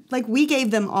vacation, like we gave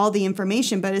them all the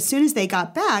information, but as soon as they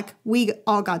got back, we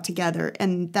all got together,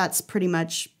 and that's pretty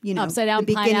much upside down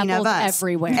the beginning of pineapples us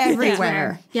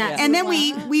everywhere. Yeah. And then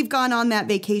we've gone on that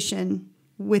vacation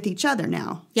with each other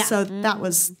now. Yeah. So that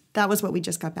was what we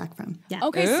just got back from. Yeah.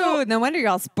 Okay, Ooh, so no wonder you're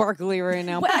all sparkly right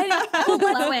now.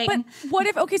 Glowing. But what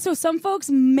if, so some folks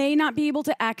may not be able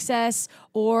to access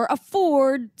or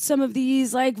afford some of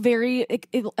these like very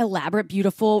elaborate,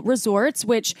 beautiful resorts,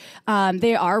 which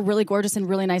they are really gorgeous and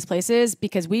really nice places,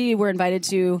 because we were invited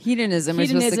to Hedonism we're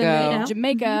supposed to go. in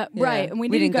Jamaica, right? And we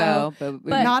didn't go.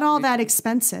 But not all that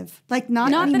expensive. Like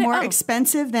not any more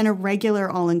expensive than a regular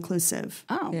all-inclusive.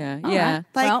 Oh. Yeah. All Yeah. right.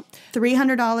 Like Well,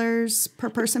 $300 per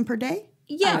person per day.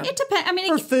 Yeah, it depends. I mean,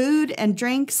 for food and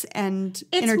drinks and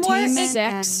it's entertainment, more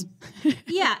sex.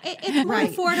 Yeah, it's more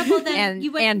affordable than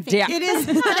you would think. dick. It is.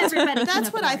 Not everybody.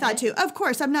 That's what I thought too. Of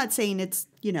course, I'm not saying it's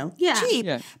Yeah. cheap,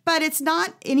 Yeah. but it's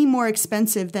not any more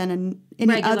expensive than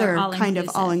any Regular other kind of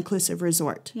all-inclusive. all-inclusive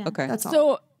resort. Okay. That's all.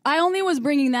 So I only was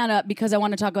bringing that up because I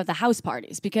want to talk about the house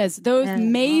parties because those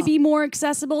may be more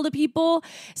accessible to people.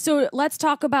 So let's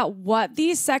talk about what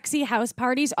these sexy house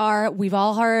parties are. We've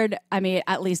all heard, I mean,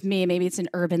 at least me, maybe it's an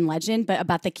urban legend, but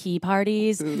about the key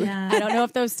parties. Yeah. I don't know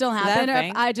if those still happen or if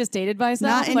thing. I just dated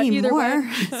myself. Not but either way.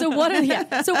 anymore. So what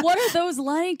are those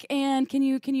like? And can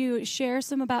you share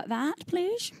some about that,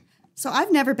 please? So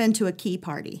I've never been to a key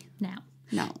party. No.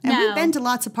 No. And No. we've been to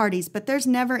lots of parties, but there's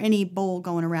never any bowl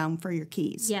going around for your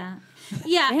keys. Yeah.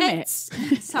 Yeah. Damn It's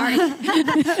sorry. Look,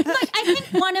 I think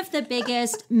one of the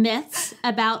biggest myths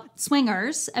about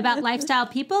swingers, about lifestyle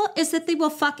people, is that they will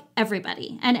fuck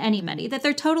everybody and anybody, that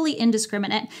they're totally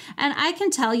indiscriminate. And I can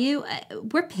tell you,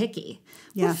 we're picky.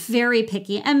 Yeah. We're very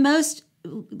picky. And most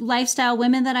lifestyle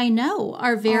women that I know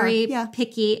are very yeah.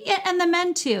 picky. And the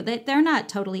men too. They're not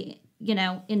totally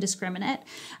indiscriminate.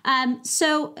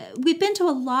 So we've been to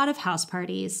a lot of house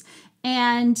parties,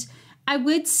 and I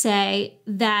would say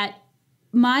that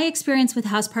my experience with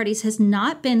house parties has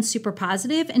not been super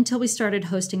positive until we started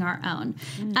hosting our own.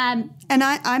 And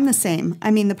I'm the same.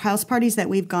 I mean, the house parties that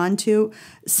we've gone to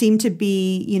seem to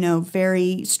be,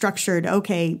 very structured.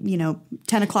 Okay,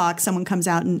 10 o'clock, someone comes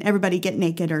out and everybody get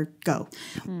naked or go.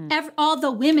 All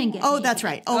the women get naked. That's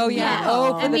right. Oh, yeah. Yeah.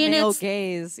 Oh, for I the mean, male it's-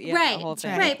 gaze. Yeah, Right, the whole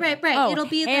thing. right. Oh, It'll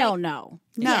be hell like, no.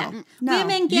 No.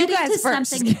 women You get guys into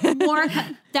first. something more.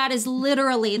 That is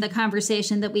literally the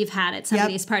conversation that we've had at some of Yep.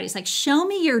 these parties. Like, show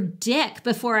me your dick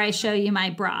before I show you my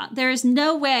bra. There is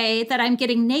no way that I'm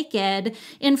getting naked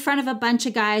in front of a bunch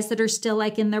of guys that are still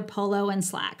like in their polo and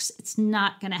slacks. It's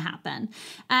not going to happen.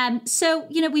 So,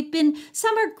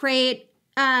 some are great.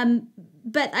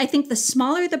 But I think the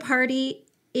smaller the party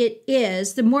it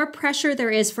is, the more pressure there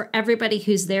is for everybody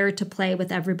who's there to play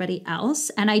with everybody else.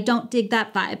 And I don't dig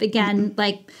that vibe. Again,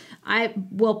 like I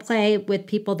will play with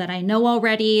people that I know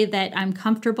already, that I'm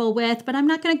comfortable with, but I'm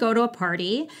not going to go to a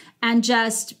party and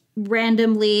just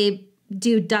randomly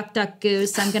do duck, duck,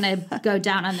 goose. I'm going to go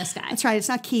down on this guy. That's right. It's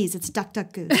not keys. It's duck,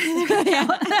 duck, goose.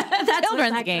 That's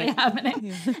Children's what's actually game.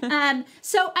 happening.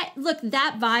 So look,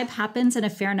 that vibe happens in a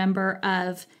fair number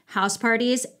of house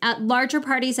parties. At larger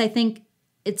parties, I think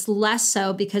it's less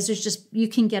so because you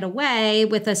can get away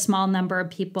with a small number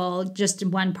of people, just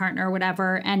one partner or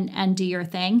whatever, and do your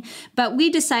thing. But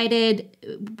we decided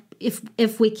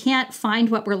if we can't find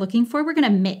what we're looking for, we're going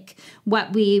to make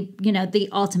what the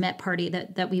ultimate party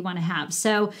that we want to have.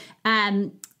 So,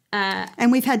 And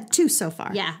we've had 2 so far.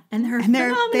 yeah, and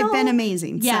they've they've been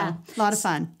amazing. Yeah. So, a lot of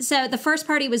fun. So the first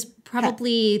party was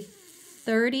probably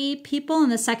 30 people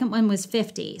and the second one was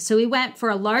 50. So we went for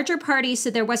a larger party. So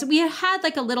we had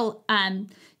like a little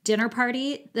dinner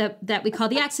party that we call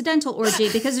the accidental orgy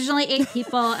because there's only 8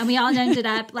 people and we all ended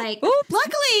up like...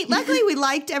 Luckily, we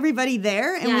liked everybody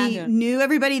there and Yeah. we knew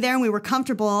everybody there and we were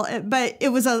comfortable. But it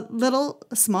was a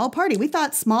small party. We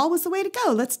thought small was the way to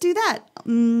go. Let's do that.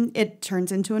 It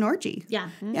turns into an orgy. Yeah.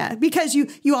 Yeah, because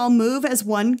you all move as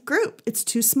one group. It's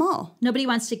too small. Nobody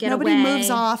wants to get Nobody away. moves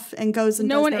off and goes and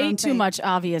No does one their own ate too thing. much,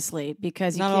 obviously,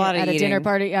 because you Not a can't lot of at a dinner eating.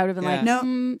 party. I would have been like,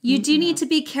 No. You do need to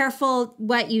be careful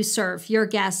what you serve your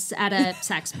guests at a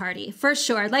sex party, for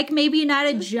sure. Like maybe not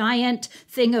a giant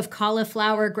thing of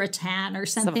cauliflower gratin or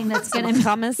something that's going to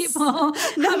hummus. people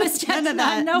hummus. none of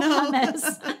that. No No.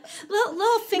 hummus.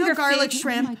 little finger garlic food.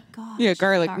 shrimp. Oh my gosh. Yeah,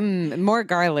 garlic. More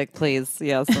garlic, please.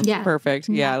 Yes, that's Yeah. perfect.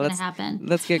 Not Yeah, gonna happen.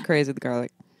 let's get crazy with the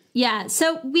garlic. Yeah,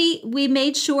 so we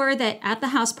made sure that at the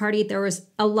house party there was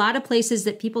a lot of places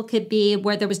that people could be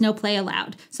where there was no play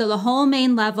allowed. So the whole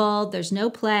main level, there's no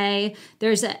play.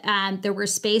 There were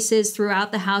spaces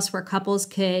throughout the house where couples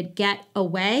could get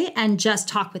away and just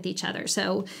talk with each other.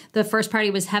 So the first party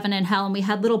was heaven and hell, and we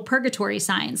had little purgatory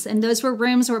signs, and those were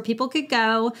rooms where people could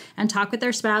go and talk with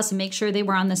their spouse and make sure they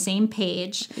were on the same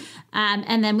page.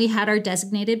 And then we had our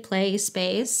designated play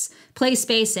spaces.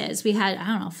 We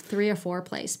had 3 or 4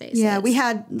 play spaces. Yeah, we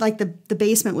had like the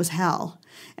basement was hell.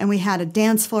 And we had a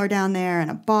dance floor down there and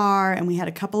a bar, and we had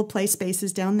a couple of play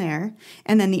spaces down there.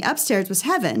 And then the upstairs was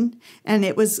heaven, and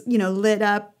it was, lit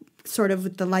up sort of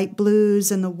with the light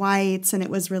blues and the whites, and it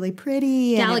was really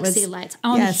pretty. And Galaxy it was, lights.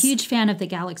 Oh, yes. I'm a huge fan of the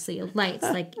galaxy lights,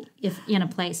 like if in a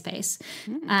play space.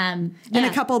 And a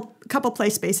couple play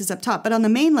spaces up top. But on the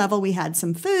main level, we had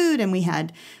some food, and we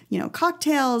had,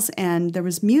 cocktails, and there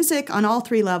was music on all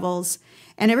 3 levels,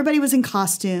 and everybody was in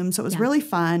costume, so it was really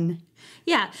fun.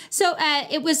 Yeah. So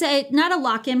it was not a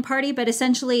lock-in party, but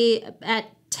essentially at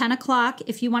 10 o'clock,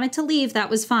 if you wanted to leave, that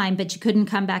was fine, but you couldn't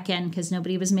come back in because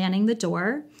nobody was manning the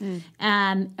door.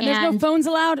 And there's no phones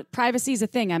allowed. Privacy is a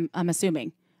thing, I'm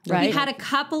assuming. Right. We had a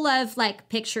couple of like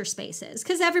picture spaces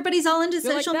because everybody's all into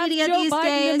social media Joe these Biden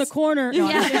days. in the corner. No,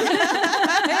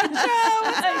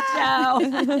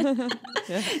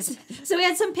 So we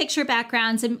had some picture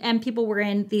backgrounds and people were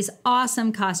in these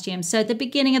awesome costumes. So at the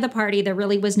beginning of the party, there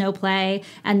really was no play.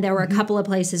 And there were a couple of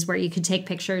places where you could take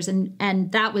pictures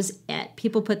and that was it.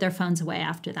 People put their phones away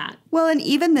after that. Well, and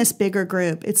even this bigger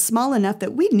group, it's small enough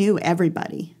that we knew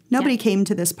everybody. Nobody came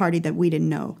to this party that we didn't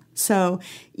know. So,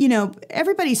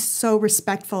 everybody's so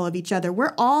respectful of each other.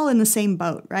 We're all in the same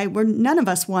boat, right? None of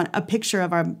us want a picture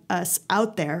of us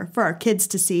out there for our kids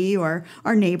to see or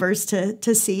our neighbors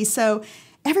to see. So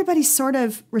everybody's sort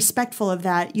of respectful of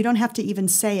that. You don't have to even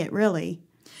say it, really.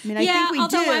 I mean, I think we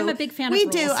although do. I'm a big fan of rules.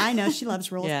 We do. I know she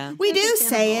loves rules. Yeah. We do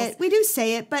say it. We do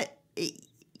say it, but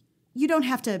you don't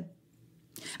have to.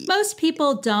 Most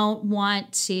people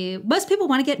want to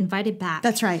get invited back.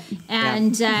 That's right.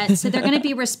 And so they're going to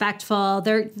be respectful.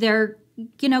 They're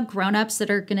grown-ups that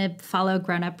are going to follow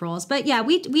grown-up rules. But yeah,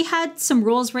 we had some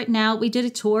rules written out. We did a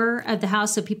tour of the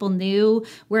house so people knew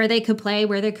where they could play,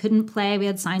 where they couldn't play. We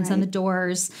had signs on the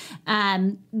doors.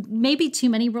 Maybe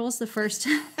too many rules the first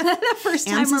time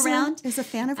around. Is a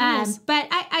fan of rules. But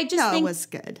I just think it was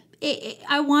good.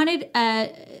 I wanted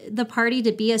the party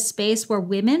to be a space where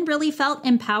women really felt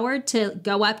empowered to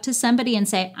go up to somebody and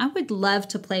say, I would love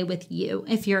to play with you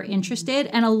if you're interested.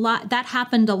 And that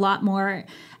happened a lot more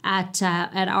at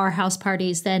our house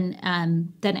parties than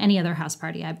any other house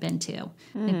party I've been to.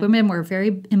 I think women were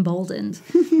very emboldened.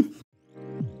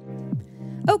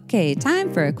 Okay,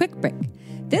 time for a quick break.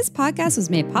 This podcast was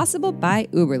made possible by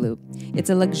Uberlube. It's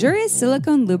a luxurious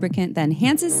silicone lubricant that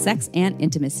enhances sex and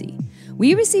intimacy.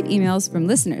 We receive emails from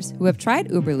listeners who have tried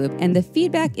Uberlube, and the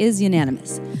feedback is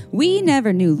unanimous. We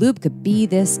never knew lube could be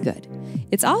this good.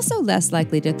 It's also less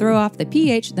likely to throw off the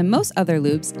pH than most other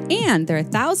lubes, and there are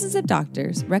thousands of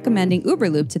doctors recommending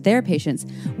Uberlube to their patients,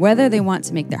 whether they want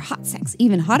to make their hot sex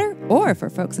even hotter or for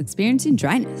folks experiencing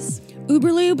dryness.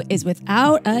 Uberlube is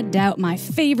without a doubt my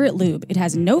favorite lube. It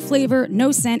has no flavor,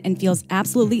 no scent, and feels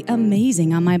absolutely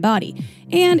amazing on my body.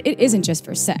 And it isn't just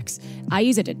for sex. I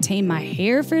use it to tame my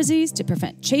hair frizzies, to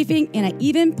prevent chafing, and I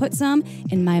even put some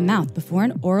in my mouth before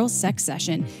an oral sex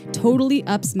session. Totally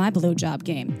ups my blowjob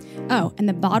game. Oh, and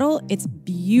the bottle, it's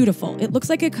beautiful. It looks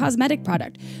like a cosmetic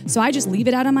product, so I just leave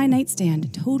it out on my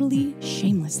nightstand, totally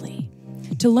shamelessly.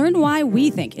 To learn why we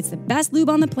think it's the best lube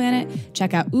on the planet,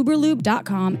 check out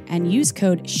uberlube.com and use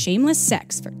code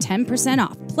SHAMELESSSEX for 10%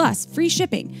 off, plus free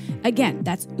shipping. Again,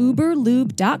 that's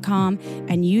uberlube.com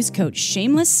and use code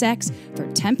SHAMELESSSEX for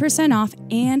 10% off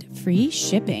and free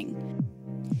shipping.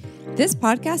 This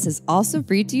podcast is also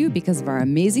free to you because of our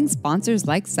amazing sponsors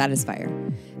like Satisfyer.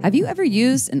 Have you ever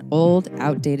used an old,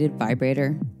 outdated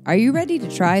vibrator? Are you ready to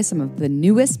try some of the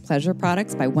newest pleasure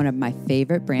products by one of my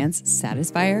favorite brands,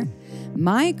 Satisfyer?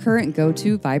 My current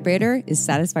go-to vibrator is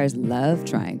Satisfyer's Love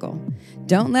Triangle.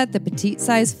 Don't let the petite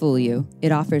size fool you.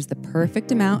 It offers the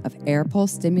perfect amount of air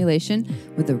pulse stimulation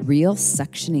with a real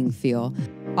suctioning feel,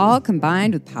 all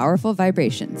combined with powerful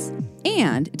vibrations.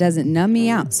 And it doesn't numb me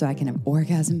out, so I can have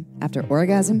orgasm after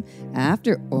orgasm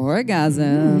after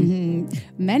orgasm.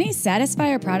 Many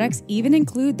Satisfyer products even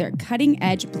include their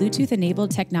cutting-edge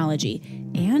Bluetooth-enabled technology,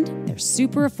 and they're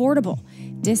super affordable.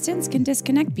 Distance can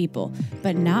disconnect people,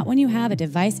 but not when you have a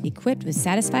device equipped with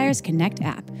Satisfyer's Connect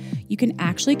app. You can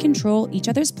actually control each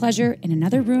other's pleasure in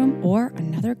another room or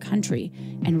another country.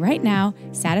 And right now,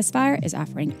 Satisfyer is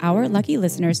offering our lucky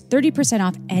listeners 30%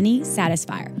 off any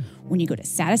Satisfyer when you go to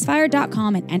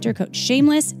satisfyer.com and enter code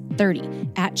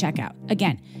SHAMELESS30 at checkout.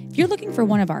 Again, if you're looking for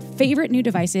one of our favorite new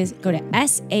devices, go to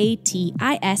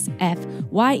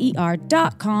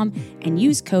satisfyer.com and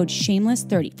use code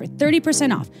SHAMELESS30 for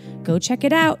 30% off. Go check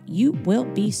it out. You will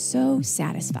be so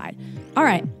satisfied. All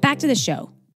right, back to the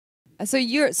show. So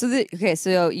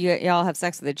y'all have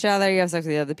sex with each other, you have sex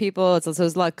with the other people. So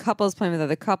there's a lot of couples playing with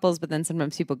other couples, but then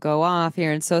sometimes people go off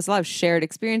here. And so it's a lot of shared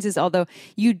experiences. Although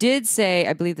you did say,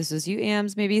 I believe this was you,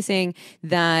 Ams, maybe saying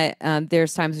that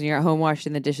there's times when you're at home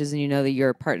washing the dishes and you know that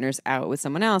your partner's out with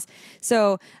someone else.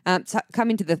 So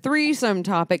coming to the threesome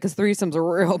topic, because threesomes are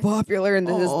real popular in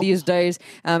these days.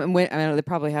 And I know they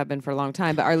probably have been for a long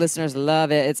time, but our listeners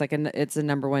love it. It's like it's a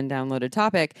number one downloaded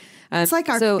topic. It's like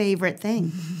our favorite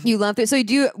thing. You love it. So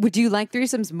would you like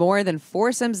threesomes more than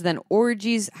foursomes, than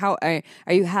orgies? How are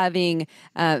you having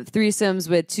threesomes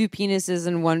with two penises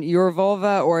and your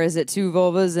vulva, or is it two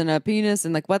vulvas and a penis?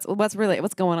 And like what's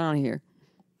going on here?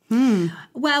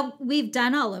 Well, we've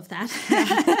done all of that.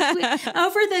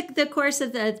 Over the course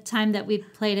of the time that we've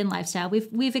played in Lifestyle,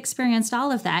 we've experienced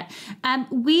all of that.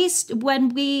 When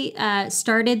we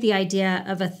started the idea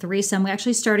of a threesome, we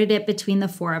actually started it between the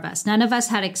four of us. None of us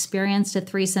had experienced a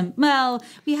threesome. Well,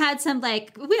 we had some,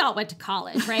 we all went to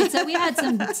college, right? So we had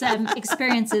some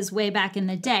experiences way back in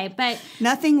the day, but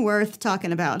nothing worth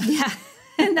talking about. Yeah.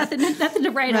 nothing to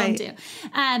write home to.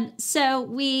 So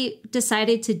we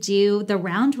decided to do the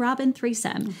round robin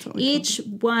threesome. Totally Each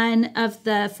one of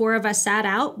the four of us sat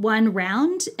out one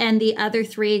round and the other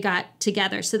three got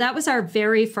together. So that was our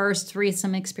very first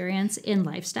threesome experience in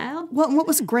Lifestyle. Well, what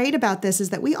was great about this is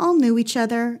that we all knew each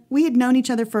other. We had known each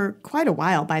other for quite a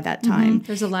while by that time.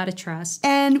 There's a lot of trust.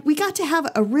 And we got to have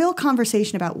a real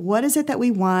conversation about what is it that we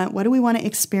want? What do we want to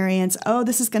experience? Oh,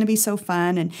 this is going to be so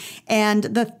fun. And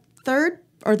the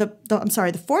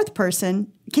fourth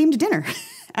person came to dinner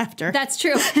after. That's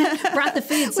true. Brought the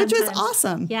food sometimes. Which was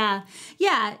awesome. Yeah.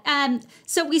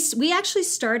 So we actually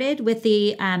started with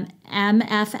the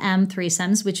MFM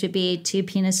threesomes, which would be two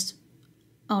penis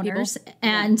owners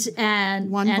and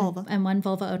one vulva. And one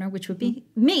vulva owner, which would be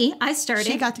me. I started.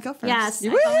 She got to go first. Yes. I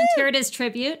volunteered as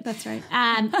tribute. That's right.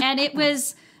 And it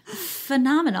was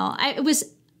phenomenal. It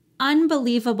was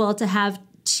unbelievable to have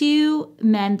two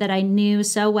men that I knew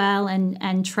so well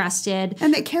and trusted.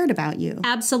 And that cared about you.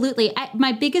 Absolutely.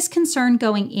 My biggest concern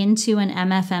going into an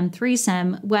MFM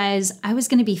threesome was I was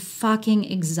going to be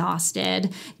fucking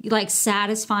exhausted,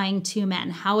 satisfying two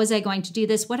men. How was I going to do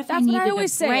this? What if I needed a break? That's what I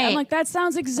always say. I'm like, that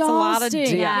sounds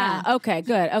exhausting. Yeah. Okay,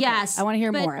 good. Okay. Yes. I want to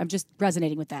hear more. I'm just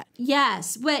resonating with that.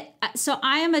 Yes. But so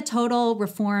I am a total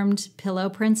reformed pillow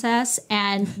princess.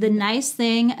 And the nice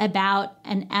thing about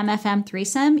an MFM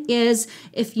threesome is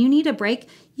if you need a break,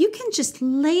 you can just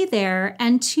lay there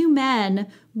and two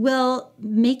men will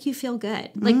make you feel good.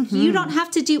 You don't have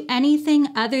to do anything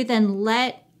other than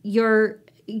let your,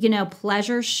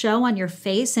 pleasure show on your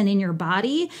face and in your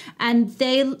body. And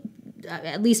they,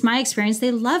 at least my experience,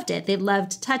 they loved it. They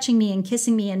loved touching me and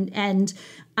kissing me and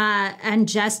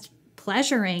just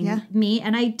pleasuring me.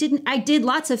 And I did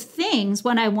lots of things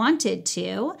when I wanted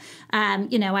to.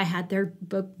 I had their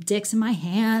dicks in my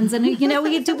hands and, we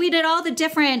did all the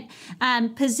different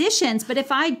positions. But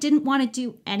if I didn't want to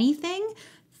do anything,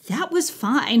 that was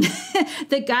fine.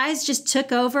 The guys just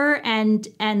took over and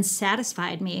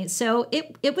satisfied me. So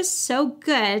it was so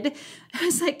good. I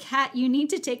was like, Kat, you need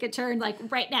to take a turn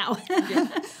right now.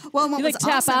 Well, what you was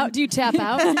tap awesome, out? Do you tap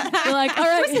out? You're like, all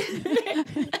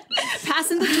right.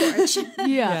 Passing the torch.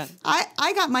 Yeah.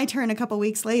 I got my turn a couple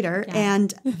weeks later,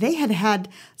 and they had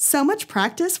so much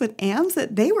practice with Ams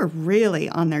that they were really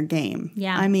on their game.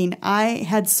 Yeah. I mean, I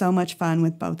had so much fun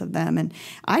with both of them, and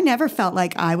I never felt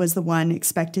like I was the one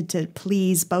expected to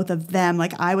please both of them,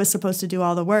 like I was supposed to do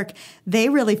all the work. They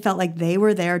really felt like they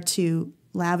were there to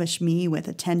lavish me with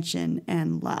attention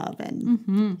and love and,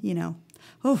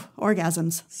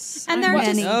 orgasms. And there are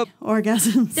many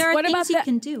orgasms. There are things you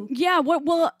can do. Yeah. What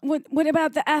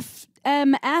about the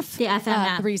FMF? The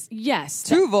FMF. Yes.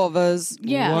 Two vulvas,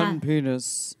 Yeah. one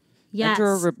penis. Yes.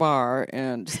 Enter a bar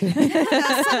and Someday,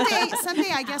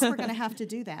 I guess we're going to have to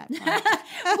do that.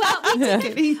 Well,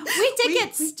 we did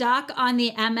get stuck on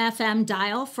the MFM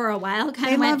dial for a while.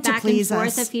 Kind of went back and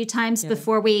forth a few times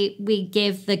before we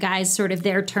gave the guys sort of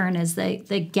their turn as the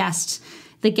guest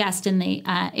in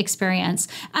the experience.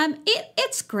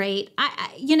 It's great.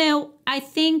 I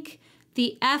think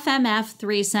the FMF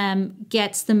threesome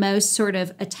gets the most sort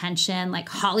of attention, like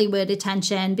Hollywood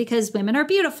attention, because women are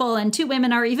beautiful and two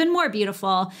women are even more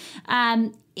beautiful.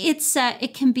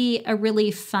 It can be a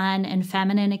really fun and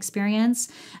feminine experience.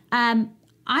 I'm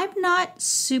not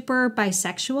super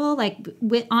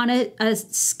bisexual. On a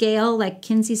scale like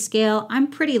Kinsey's scale, I'm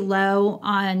pretty low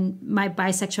on my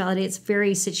bisexuality. It's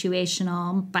very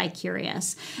situational,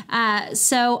 bi-curious.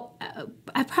 So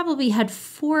I probably had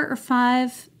 4 or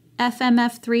 5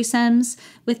 FMF threesomes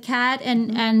with Kat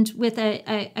and with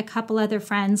a couple other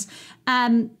friends.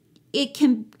 It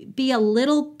can be a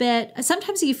little bit,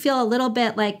 sometimes you feel a little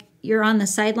bit like you're on the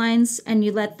sidelines and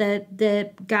you let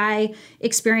the guy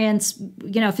experience,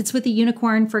 if it's with a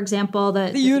unicorn, for example,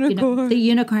 the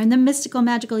unicorn, the mystical,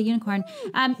 magical unicorn,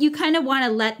 you kind of want to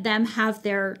let them have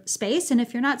their space. And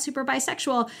if you're not super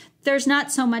bisexual, there's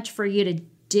not so much for you to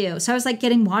do. So I was like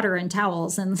getting water and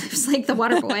towels and it was like the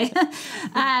water boy.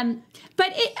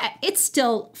 But it's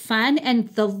still fun. And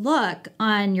the look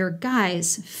on your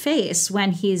guy's face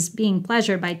when he's being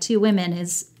pleasured by two women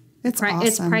is awesome.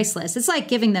 It's priceless. It's like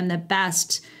giving them the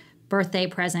best birthday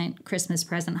present, Christmas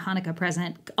present, Hanukkah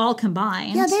present, all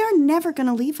combined. Yeah, they are never going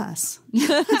to leave us.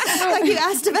 Like you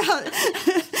asked about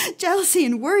jealousy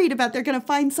and worried about they're going to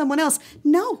find someone else.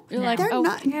 No, You're like, they're oh,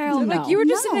 not. hell I'm no. like, you were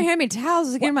just sitting there handing me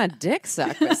towels, getting my dick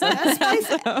sucked.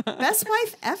 Best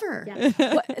wife ever.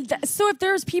 So if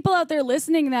there's people out there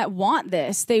listening that want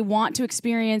this, they want to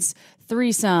experience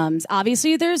threesomes.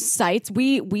 Obviously, there's sites.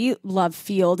 We love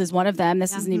Field is one of them.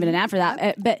 This isn't even an ad for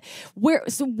that. But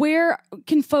where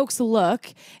can folks look,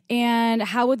 and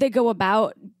how would they go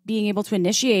about being able to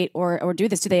initiate or do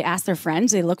this? Do they ask their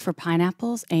friends? Do they look for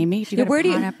pineapples? Amy, do you Where do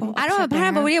you? pineapple? I don't have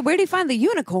pineapple. Where do you find the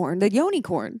unicorn? The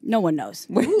yonicorn? No one knows.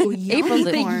 Ooh, April's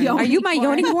unicorn. Are you my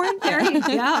unicorn? There you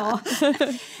go.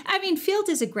 I mean, Field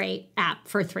is a great app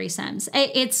for threesomes.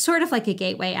 It's sort of like a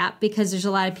gateway app because there's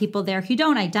a lot of people there who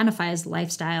don't identify as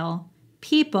lifestyle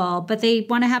people, but they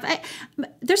want to have.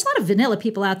 There's a lot of vanilla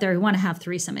people out there who want to have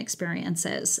threesome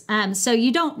experiences. So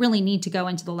you don't really need to go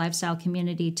into the lifestyle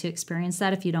community to experience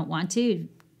that if you don't want to.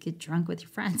 Get drunk with your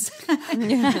friends.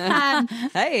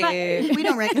 Hey, We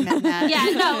don't recommend that. Yeah,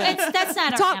 no, that's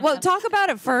not our MMF. Well, talk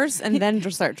about it first, and then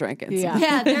just start drinking. Yeah.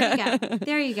 Yeah, there you go.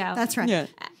 There you go. That's right. Yeah.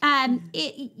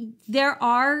 There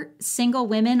are single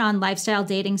women on lifestyle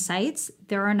dating sites.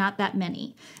 There are not that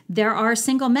many. There are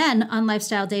single men on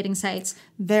lifestyle dating sites.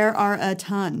 There are a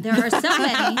ton. There are so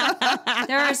many.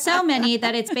 There are so many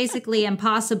that it's basically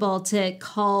impossible to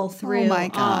cull through my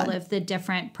God. all of the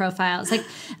different profiles. Like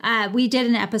we did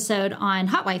an episode on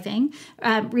hot wifing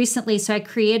recently, so I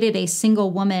created a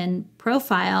single woman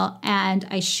profile, and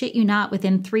I shit you not,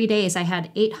 within 3 days I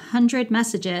had 800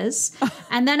 messages,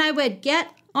 and then I would get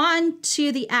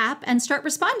onto the app and start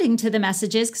responding to the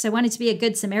messages because I wanted to be a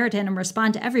good Samaritan and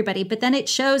respond to everybody. But then it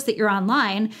shows that you're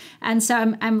online. And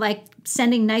so I'm like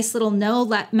sending nice little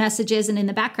messages, and in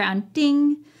the background,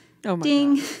 ding, Oh my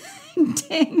ding, God.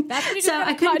 ding. That's when you So just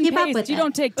I couldn't keep up with You it.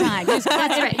 don't take time. You just cut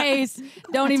That's and right. paste.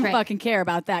 Don't even right. fucking care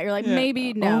about that. You're like,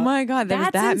 maybe no. Oh my God, there's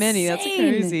That's that many. That's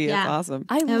insane. crazy. That's Yeah. awesome.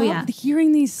 I love yeah.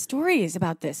 hearing these stories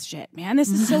about this shit, man. This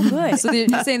is so good. So you're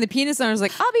saying the penis owner's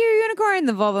like, I'll be your unicorn.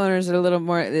 The vulva owners are a little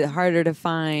more harder to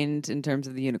find in terms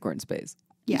of the unicorn space.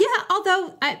 Yeah,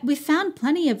 although we found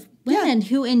plenty of women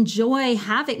who enjoy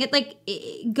having it. Like,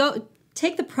 go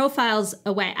take the profiles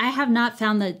away. I have not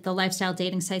found the lifestyle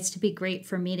dating sites to be great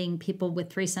for meeting people with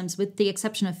threesomes, with the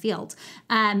exception of Field.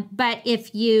 But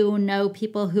if you know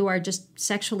people who are just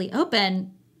sexually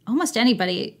open, almost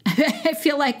anybody, I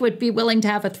feel like, would be willing to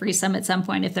have a threesome at some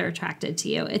point if they're attracted to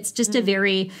you. It's just a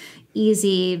very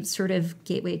easy sort of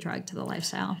gateway drug to the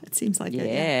lifestyle. It seems like it.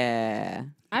 Yeah.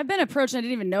 I've been approached. I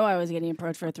didn't even know I was getting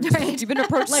approached for a threesome. You've been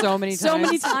approached so many times. So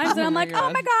many times, and I'm like,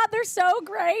 oh my God, they're so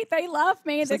great. They love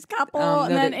me, this couple.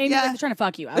 And then Amy's like, they're trying to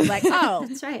fuck you. I was like, oh,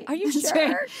 That's right. are you That's sure?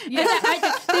 right.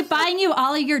 Yeah. They're buying you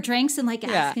all of your drinks and like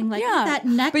asking like, Yeah. oh, that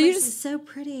necklace you just- is so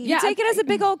pretty. Yeah. Take it as a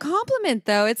big old compliment,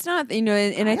 though. It's not, and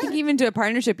I think even to a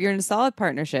partnership, you're in a solid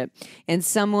partnership, and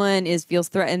someone feels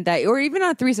threatened that, or even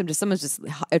not a threesome, just someone's just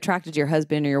attracted to your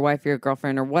husband or your wife or your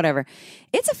girlfriend or whatever.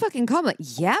 It's a fucking compliment.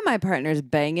 Yeah, my partner's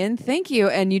banging. Thank you.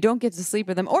 And you don't get to sleep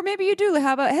with them, or maybe you do.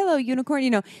 How about hello,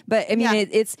 unicorn? But I mean,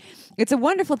 it's a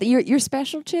wonderful thing. You're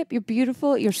special, Chip. You're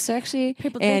beautiful. You're sexy,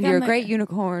 People and think you're I'm a great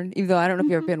unicorn. Even though I don't know if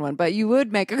you've ever been one, but you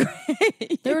would make a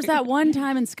great. There was that one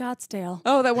time in Scottsdale.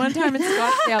 Oh, that one time in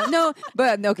Scottsdale. No,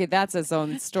 but okay, that's its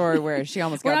own story where she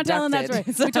almost We're got not telling that story.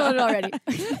 abducted. We told it already.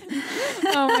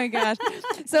 Oh my gosh.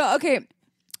 So okay.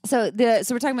 So we're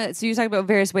talking about. So you're talking about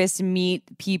various ways to meet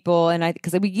people, and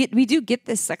because we do get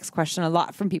this sex question a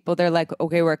lot from people. They're like,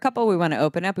 okay, we're a couple, we want to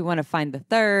open up, we want to find the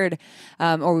third,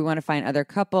 or we want to find other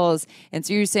couples. And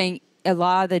so you're saying a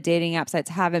lot of the dating app sites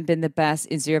haven't been the best.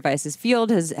 In Zero Vice's Field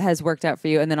has worked out for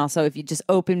you, and then also if you just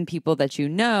open people that you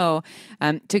know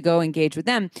to go engage with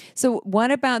them. So what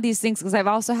about these things? Because I've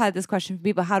also had this question from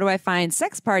people: how do I find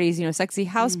sex parties? Sexy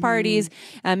house parties.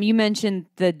 You mentioned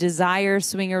the Desire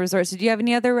Swinger Resort. So do you have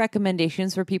any other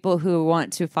recommendations for people who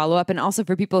want to follow up, and also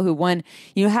for people who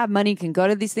have money, can go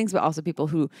to these things, but also people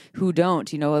who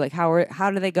don't? Like how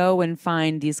do they go and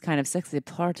find these kind of sexy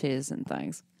parties and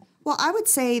things? Well, I would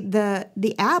say the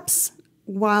apps,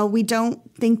 while we don't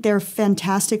think they're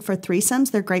fantastic for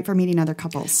threesomes, they're great for meeting other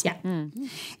couples. Yeah.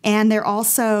 And they're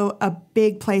also a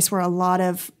big place where a lot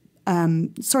of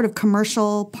sort of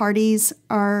commercial parties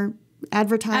are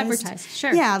advertised.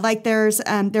 Sure. Yeah, like there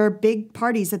are big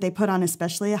parties that they put on,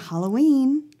 especially at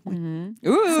Halloween. Ooh.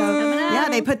 Yeah,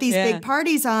 they put these big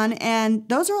parties on, and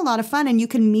those are a lot of fun, and you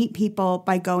can meet people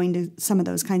by going to some of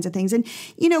those kinds of things. And,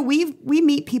 we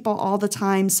meet people all the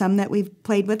time, some that we've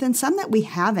played with and some that we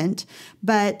haven't,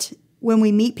 but when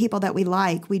we meet people that we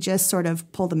like, we just sort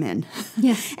of pull them in.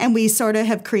 Yeah. And we sort of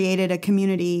have created a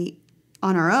community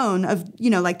on our own of,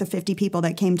 like the 50 people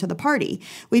that came to the party.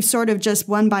 We've sort of just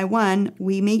one by one,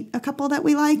 we meet a couple that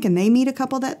we like and they meet a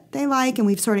couple that they like, and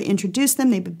we've sort of introduced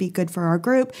them. They would be good for our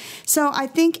group. So I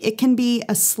think it can be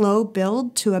a slow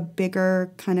build to a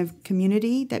bigger kind of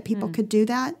community that people could do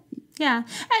that. Yeah.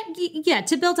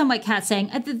 To build on what Kat's saying,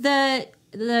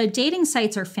 the dating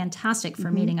sites are fantastic for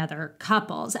meeting other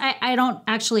couples. I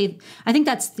think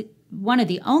that's one of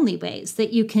the only ways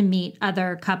that you can meet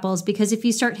other couples, because if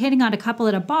you start hitting on a couple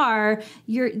at a bar,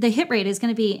 the hit rate is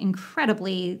going to be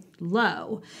incredibly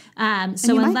low.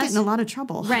 So you might get in a lot of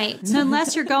trouble. Right. So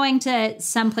unless you're going to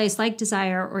someplace like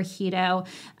Desire or Hedo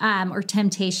or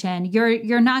Temptation,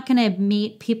 you're not going to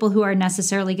meet people who are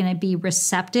necessarily going to be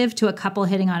receptive to a couple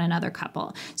hitting on another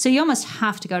couple. So you almost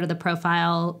have to go to the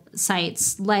profile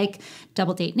sites like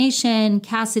Double Date Nation,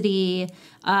 Cassidy,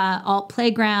 Alt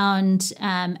Playground,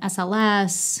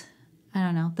 SLS. I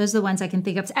don't know. Those are the ones I can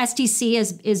think of.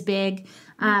 STC is big.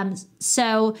 And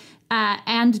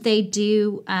they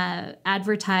do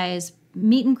advertise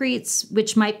meet and greets,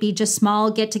 which might be just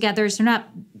small get-togethers.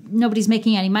 Nobody's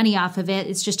making any money off of it.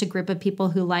 It's just a group of people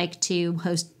who like to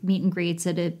host meet and greets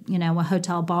at a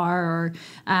hotel bar or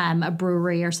a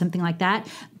brewery or something like that,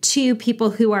 to people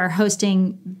who are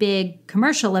hosting big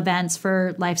commercial events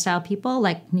for lifestyle people,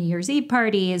 like New Year's Eve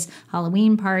parties,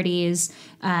 Halloween parties.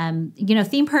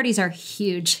 Theme parties are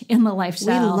huge in the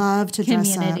lifestyle we love to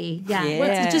community. Dress up.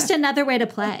 Yeah. It's just another way to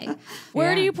play.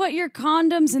 Where do you put your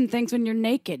condoms and things when you're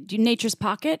naked? Do you nature's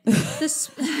pocket?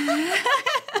 This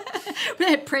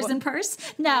prison purse?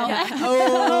 No. Yeah.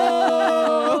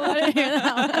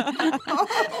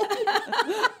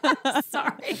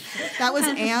 Sorry. That was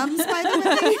Ams, by the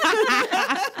way.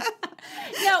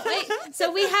 No, wait.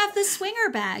 So we have the swinger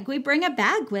bag. We bring a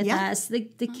bag with us.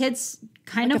 The kids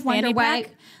kind of wonder why.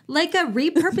 Pack? Like a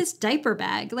repurposed diaper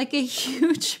bag, like a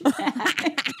huge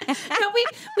bag. No,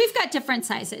 we've got different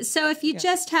sizes. So if you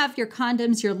just have your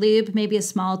condoms, your lube, maybe a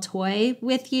small toy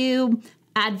with you,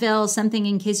 Advil, something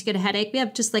in case you get a headache. We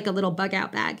have just like a little bug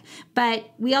out bag.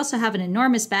 But we also have an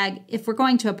enormous bag. If we're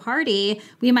going to a party,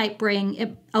 we might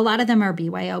bring, a lot of them are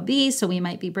BYOB, so we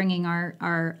might be bringing our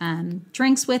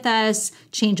drinks with us,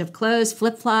 change of clothes,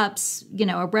 flip-flops,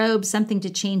 a robe, something to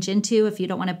change into if you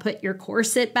don't want to put your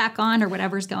corset back on or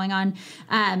whatever's going on.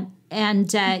 You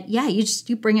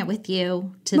bring it with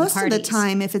you to Most the parties. of the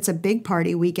time, if it's a big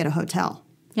party, we get a hotel.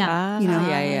 Yeah.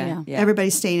 Yeah.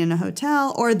 Everybody's staying in a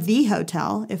hotel or the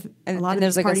hotel. If a lot of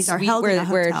these parties are held in a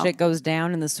hotel. Where shit goes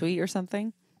down in the suite or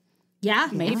something. Yeah,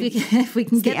 maybe if we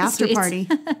can get the after party.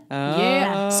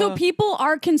 Yeah. So people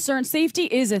are concerned. Safety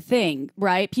is a thing,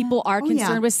 right? People are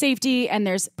concerned with safety, and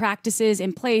there's practices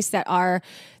in place that are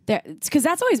there. Because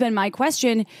that's always been my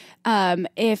question.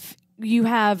 If you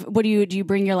have, do you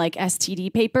bring your like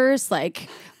STD papers? Like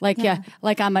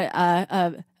I'm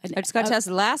I just got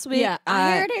tested last week. Yeah,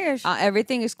 here it is.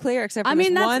 Everything is clear except for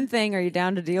this one thing. Are you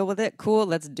down to deal with it? Cool,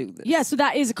 let's do this. Yeah, so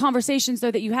that is a conversation though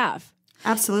that you have.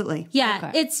 Absolutely. Yeah,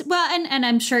 okay. It's and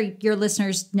I'm sure your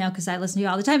listeners know because I listen to you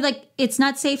all the time. Like, it's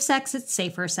not safe sex; it's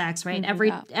safer sex, right?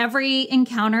 Every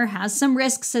encounter has some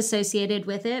risks associated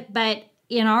with it, but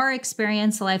in our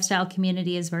experience, the lifestyle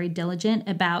community is very diligent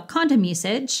about condom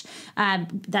usage.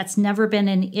 That's never been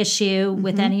an issue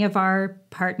with any of our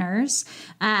partners.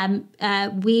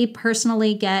 We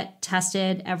personally get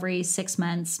tested every 6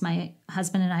 months. My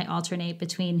husband and I alternate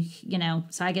between,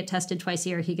 so I get tested twice a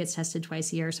year, he gets tested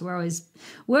twice a year. So we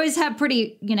always have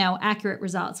pretty, accurate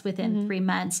results within 3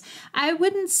 months. I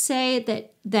wouldn't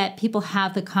say that people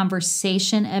have the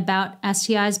conversation about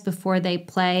STIs before they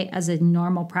play as a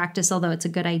normal practice, although it's a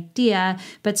good idea.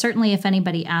 But certainly if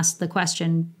anybody asks the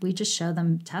question, we just show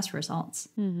them test results.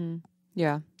 Mm-hmm.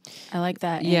 Yeah. I like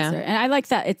that answer. And I like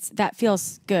that that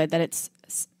feels good that it's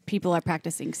people are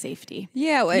practicing safety.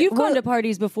 Yeah. You've gone to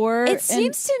parties before. It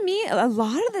seems to me a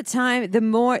lot of the time,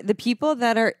 the people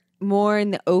that are more in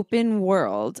the open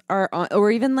world are on, or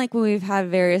even like when we've had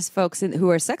various folks who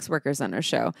are sex workers on our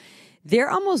show,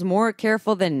 they're almost more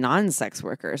careful than non-sex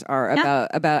workers are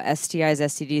about STIs,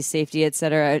 STDs, safety, et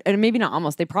cetera. And maybe not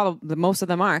almost. Most of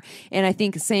them are. And I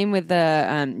think same with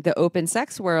the open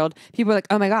sex world. People are like,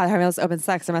 oh my God, having this open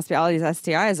sex, there must be all these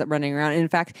STIs running around. And in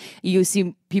fact, you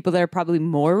see people that are probably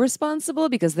more responsible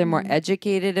because they're more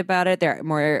educated about it. They're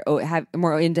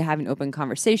more into having open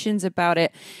conversations about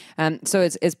it. So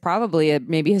it's probably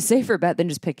maybe a safer bet than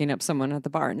just picking up someone at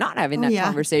the bar and not having that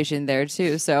conversation there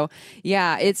too. So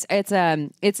yeah, it's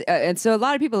so a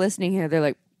lot of people listening here, they're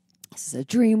like, this is a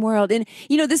dream world. And,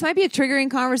 this might be a triggering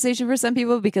conversation for some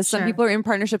people because some people are in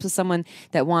partnerships with someone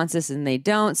that wants this and they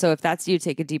don't. So if that's you,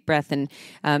 take a deep breath. And,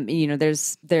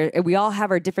 we all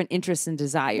have our different interests and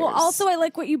desires. Well, also, I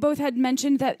like what you both had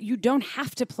mentioned that you don't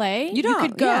have to play. You don't.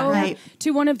 could go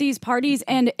to one of these parties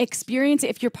and experience it.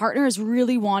 If your partner is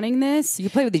really wanting this, you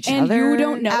play with each and other. you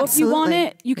don't know if you want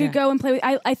it, you could go and play with.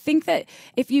 I think that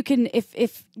if you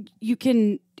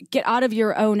can get out of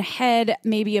your own head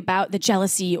maybe about the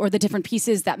jealousy or the different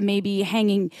pieces that may be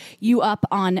hanging you up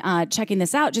on checking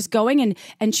this out, just going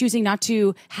and choosing not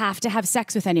to have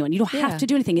sex with anyone. You don't have to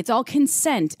do anything. It's all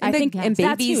consent. And I think and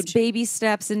that's huge. baby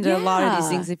steps into a lot of these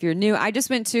things if you're new. I just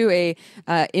went to a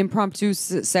impromptu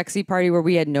sexy party where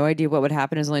we had no idea what would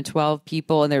happen. It was only 12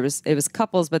 people and it was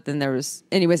couples, but then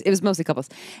it was mostly couples.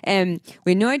 And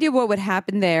we had no idea what would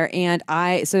happen there. And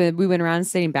so we went around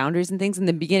setting boundaries and things in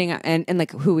the beginning and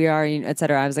like who we are, et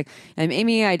cetera. I was like, I'm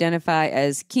Amy, I identify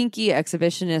as kinky,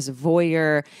 exhibitionist,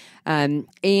 voyeur,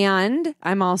 and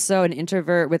I'm also an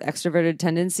introvert with extroverted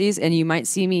tendencies. And you might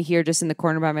see me here just in the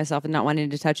corner by myself and not wanting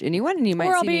to touch anyone. And you might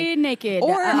I'll see be me naked.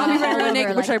 or I'll be running around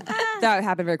naked, like, which that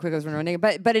happened very quickly. I was running around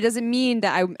naked, but it doesn't mean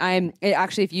that I'm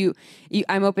actually, if you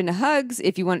I'm open to hugs.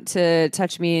 If you want to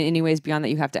touch me in any ways beyond that,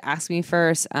 you have to ask me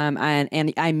first. And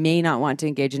I may not want to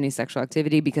engage in any sexual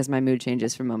activity because my mood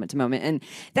changes from moment to moment. And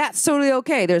that's totally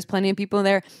okay. There's plenty of people in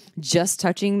there just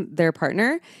touching their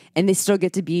partner and they still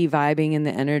get to be vibing in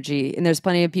the energy. And there's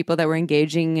plenty of people that were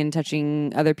engaging and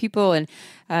touching other people. And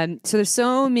so there's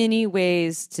so many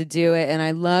ways to do it. And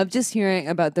I love just hearing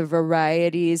about the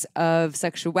varieties of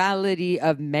sexuality,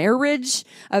 of marriage,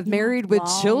 of married with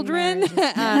children,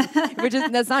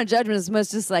 that's not judgment. It's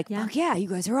most just like, fuck yeah, you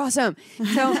guys are awesome.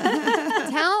 So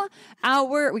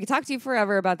we could talk to you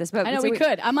forever about this. But I know we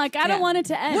could. I'm like, I don't want it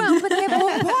to end. Well, but they have a whole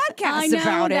podcast I know,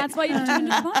 about it. That's why you're doing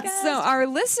this podcast. So our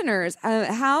listeners,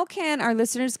 how can our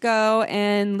listeners go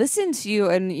and listen to you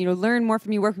and learn more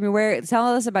from you, work from you? Where tell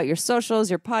us about your socials,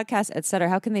 your podcast, etc.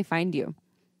 How can they find you?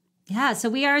 Yeah, so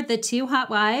we are the 2 Hot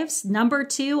Wives, number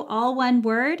 2, all one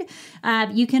word.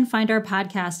 You can find our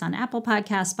podcast on Apple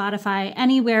Podcasts, Spotify,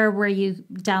 anywhere where you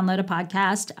download a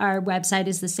podcast. Our website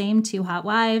is the same, 2 Hot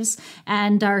Wives,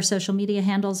 and our social media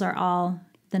handles are all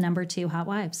the number 2 Hot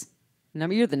Wives.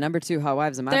 You're the number 2 Hot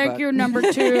Wives in my book. Thank you, number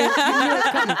 2.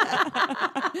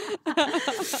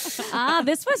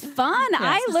 This was fun. Yes,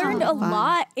 I learned a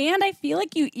lot, and I feel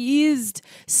like you eased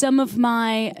some of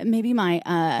my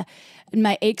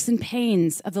aches and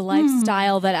pains of the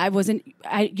lifestyle that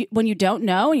when you don't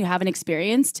know and you haven't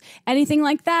experienced anything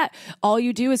like that, all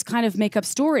you do is kind of make up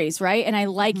stories, right? And I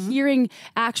like hearing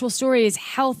actual stories,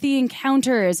 healthy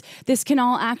encounters. This can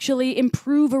all actually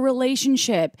improve a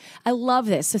relationship. I love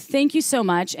this. So thank you so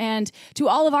much. And to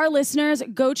all of our listeners,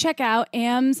 go check out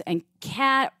Ams and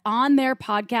Kat on their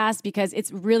podcast because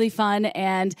it's really fun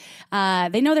and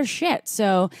they know their shit.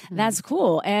 So that's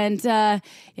cool. And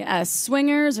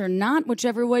swingers or not,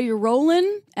 whichever way you're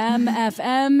rolling,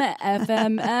 MFM,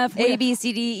 FMF, A, B,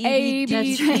 C, D, E, A,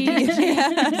 B, C, D.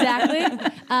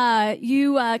 Exactly.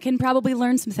 You can probably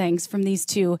learn some things from these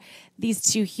two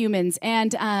humans.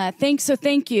 And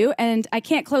thank you. And I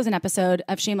can't close an episode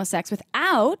of Shameless Sex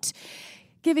without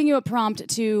giving you a prompt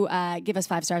to give us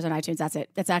 5 stars on iTunes. That's it.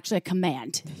 That's actually a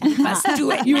command. You must do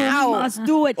it now. You must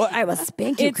do it. Or I will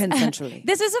spank you consensually.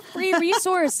 This is a free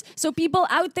resource. So people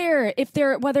out there,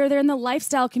 whether they're in the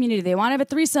lifestyle community, they want to have a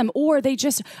threesome, or they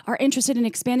just are interested in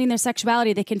expanding their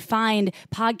sexuality, they can find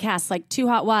podcasts like 2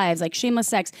 Hot Wives, like Shameless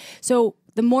Sex. So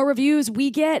the more reviews we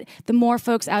get, the more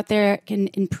folks out there can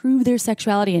improve their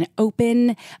sexuality and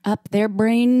open up their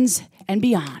brains and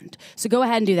beyond. So go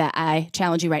ahead and do that. I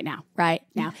challenge you right now.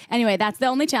 Anyway, that's the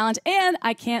only challenge. And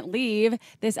I can't leave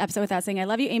this episode without saying I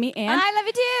love you, Amy. And I love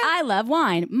you too. I love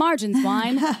wine. Margins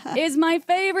Wine is my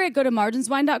favorite. Go to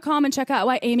marginswine.com and check out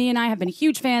why Amy and I have been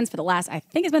huge fans for the last, I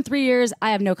think it's been 3 years. I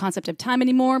have no concept of time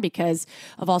anymore because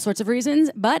of all sorts of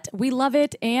reasons, but we love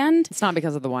it. And it's not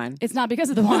because of the wine. It's not because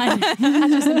of the wine. I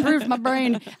just improved my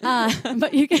brain.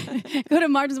 But you can go to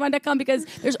marginswine.com because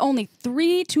there's only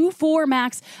 3 to 4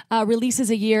 max releases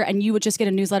a year, and you would just get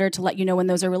a newsletter to let you know when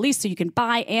those are released so you can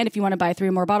buy. And if you want to buy 3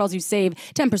 or more bottles, you save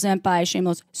 10% by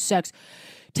Shameless Sex.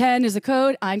 10 is the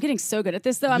code. I'm getting so good at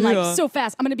this, though. I'm like so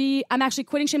fast. I'm actually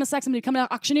quitting Shameless Sex. I'm going to become an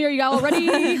auctioneer. You got all ready?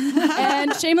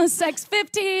 And Shameless Sex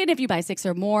 15. If you buy 6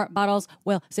 or more bottles,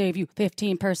 we'll save you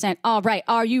 15%. All right.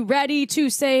 Are you ready to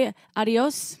say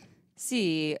adios?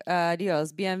 Sí,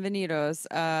 adios, bienvenidos.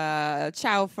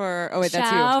 Ciao for... Oh, wait,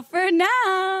 that's you. Ciao for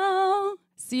now.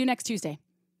 See you next Tuesday.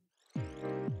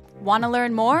 Want to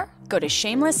learn more? Go to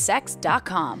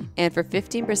shamelesssex.com. And for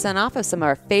 15% off of some of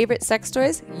our favorite sex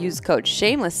toys, use code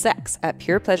SHAMELESSSEX at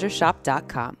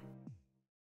purepleasureshop.com.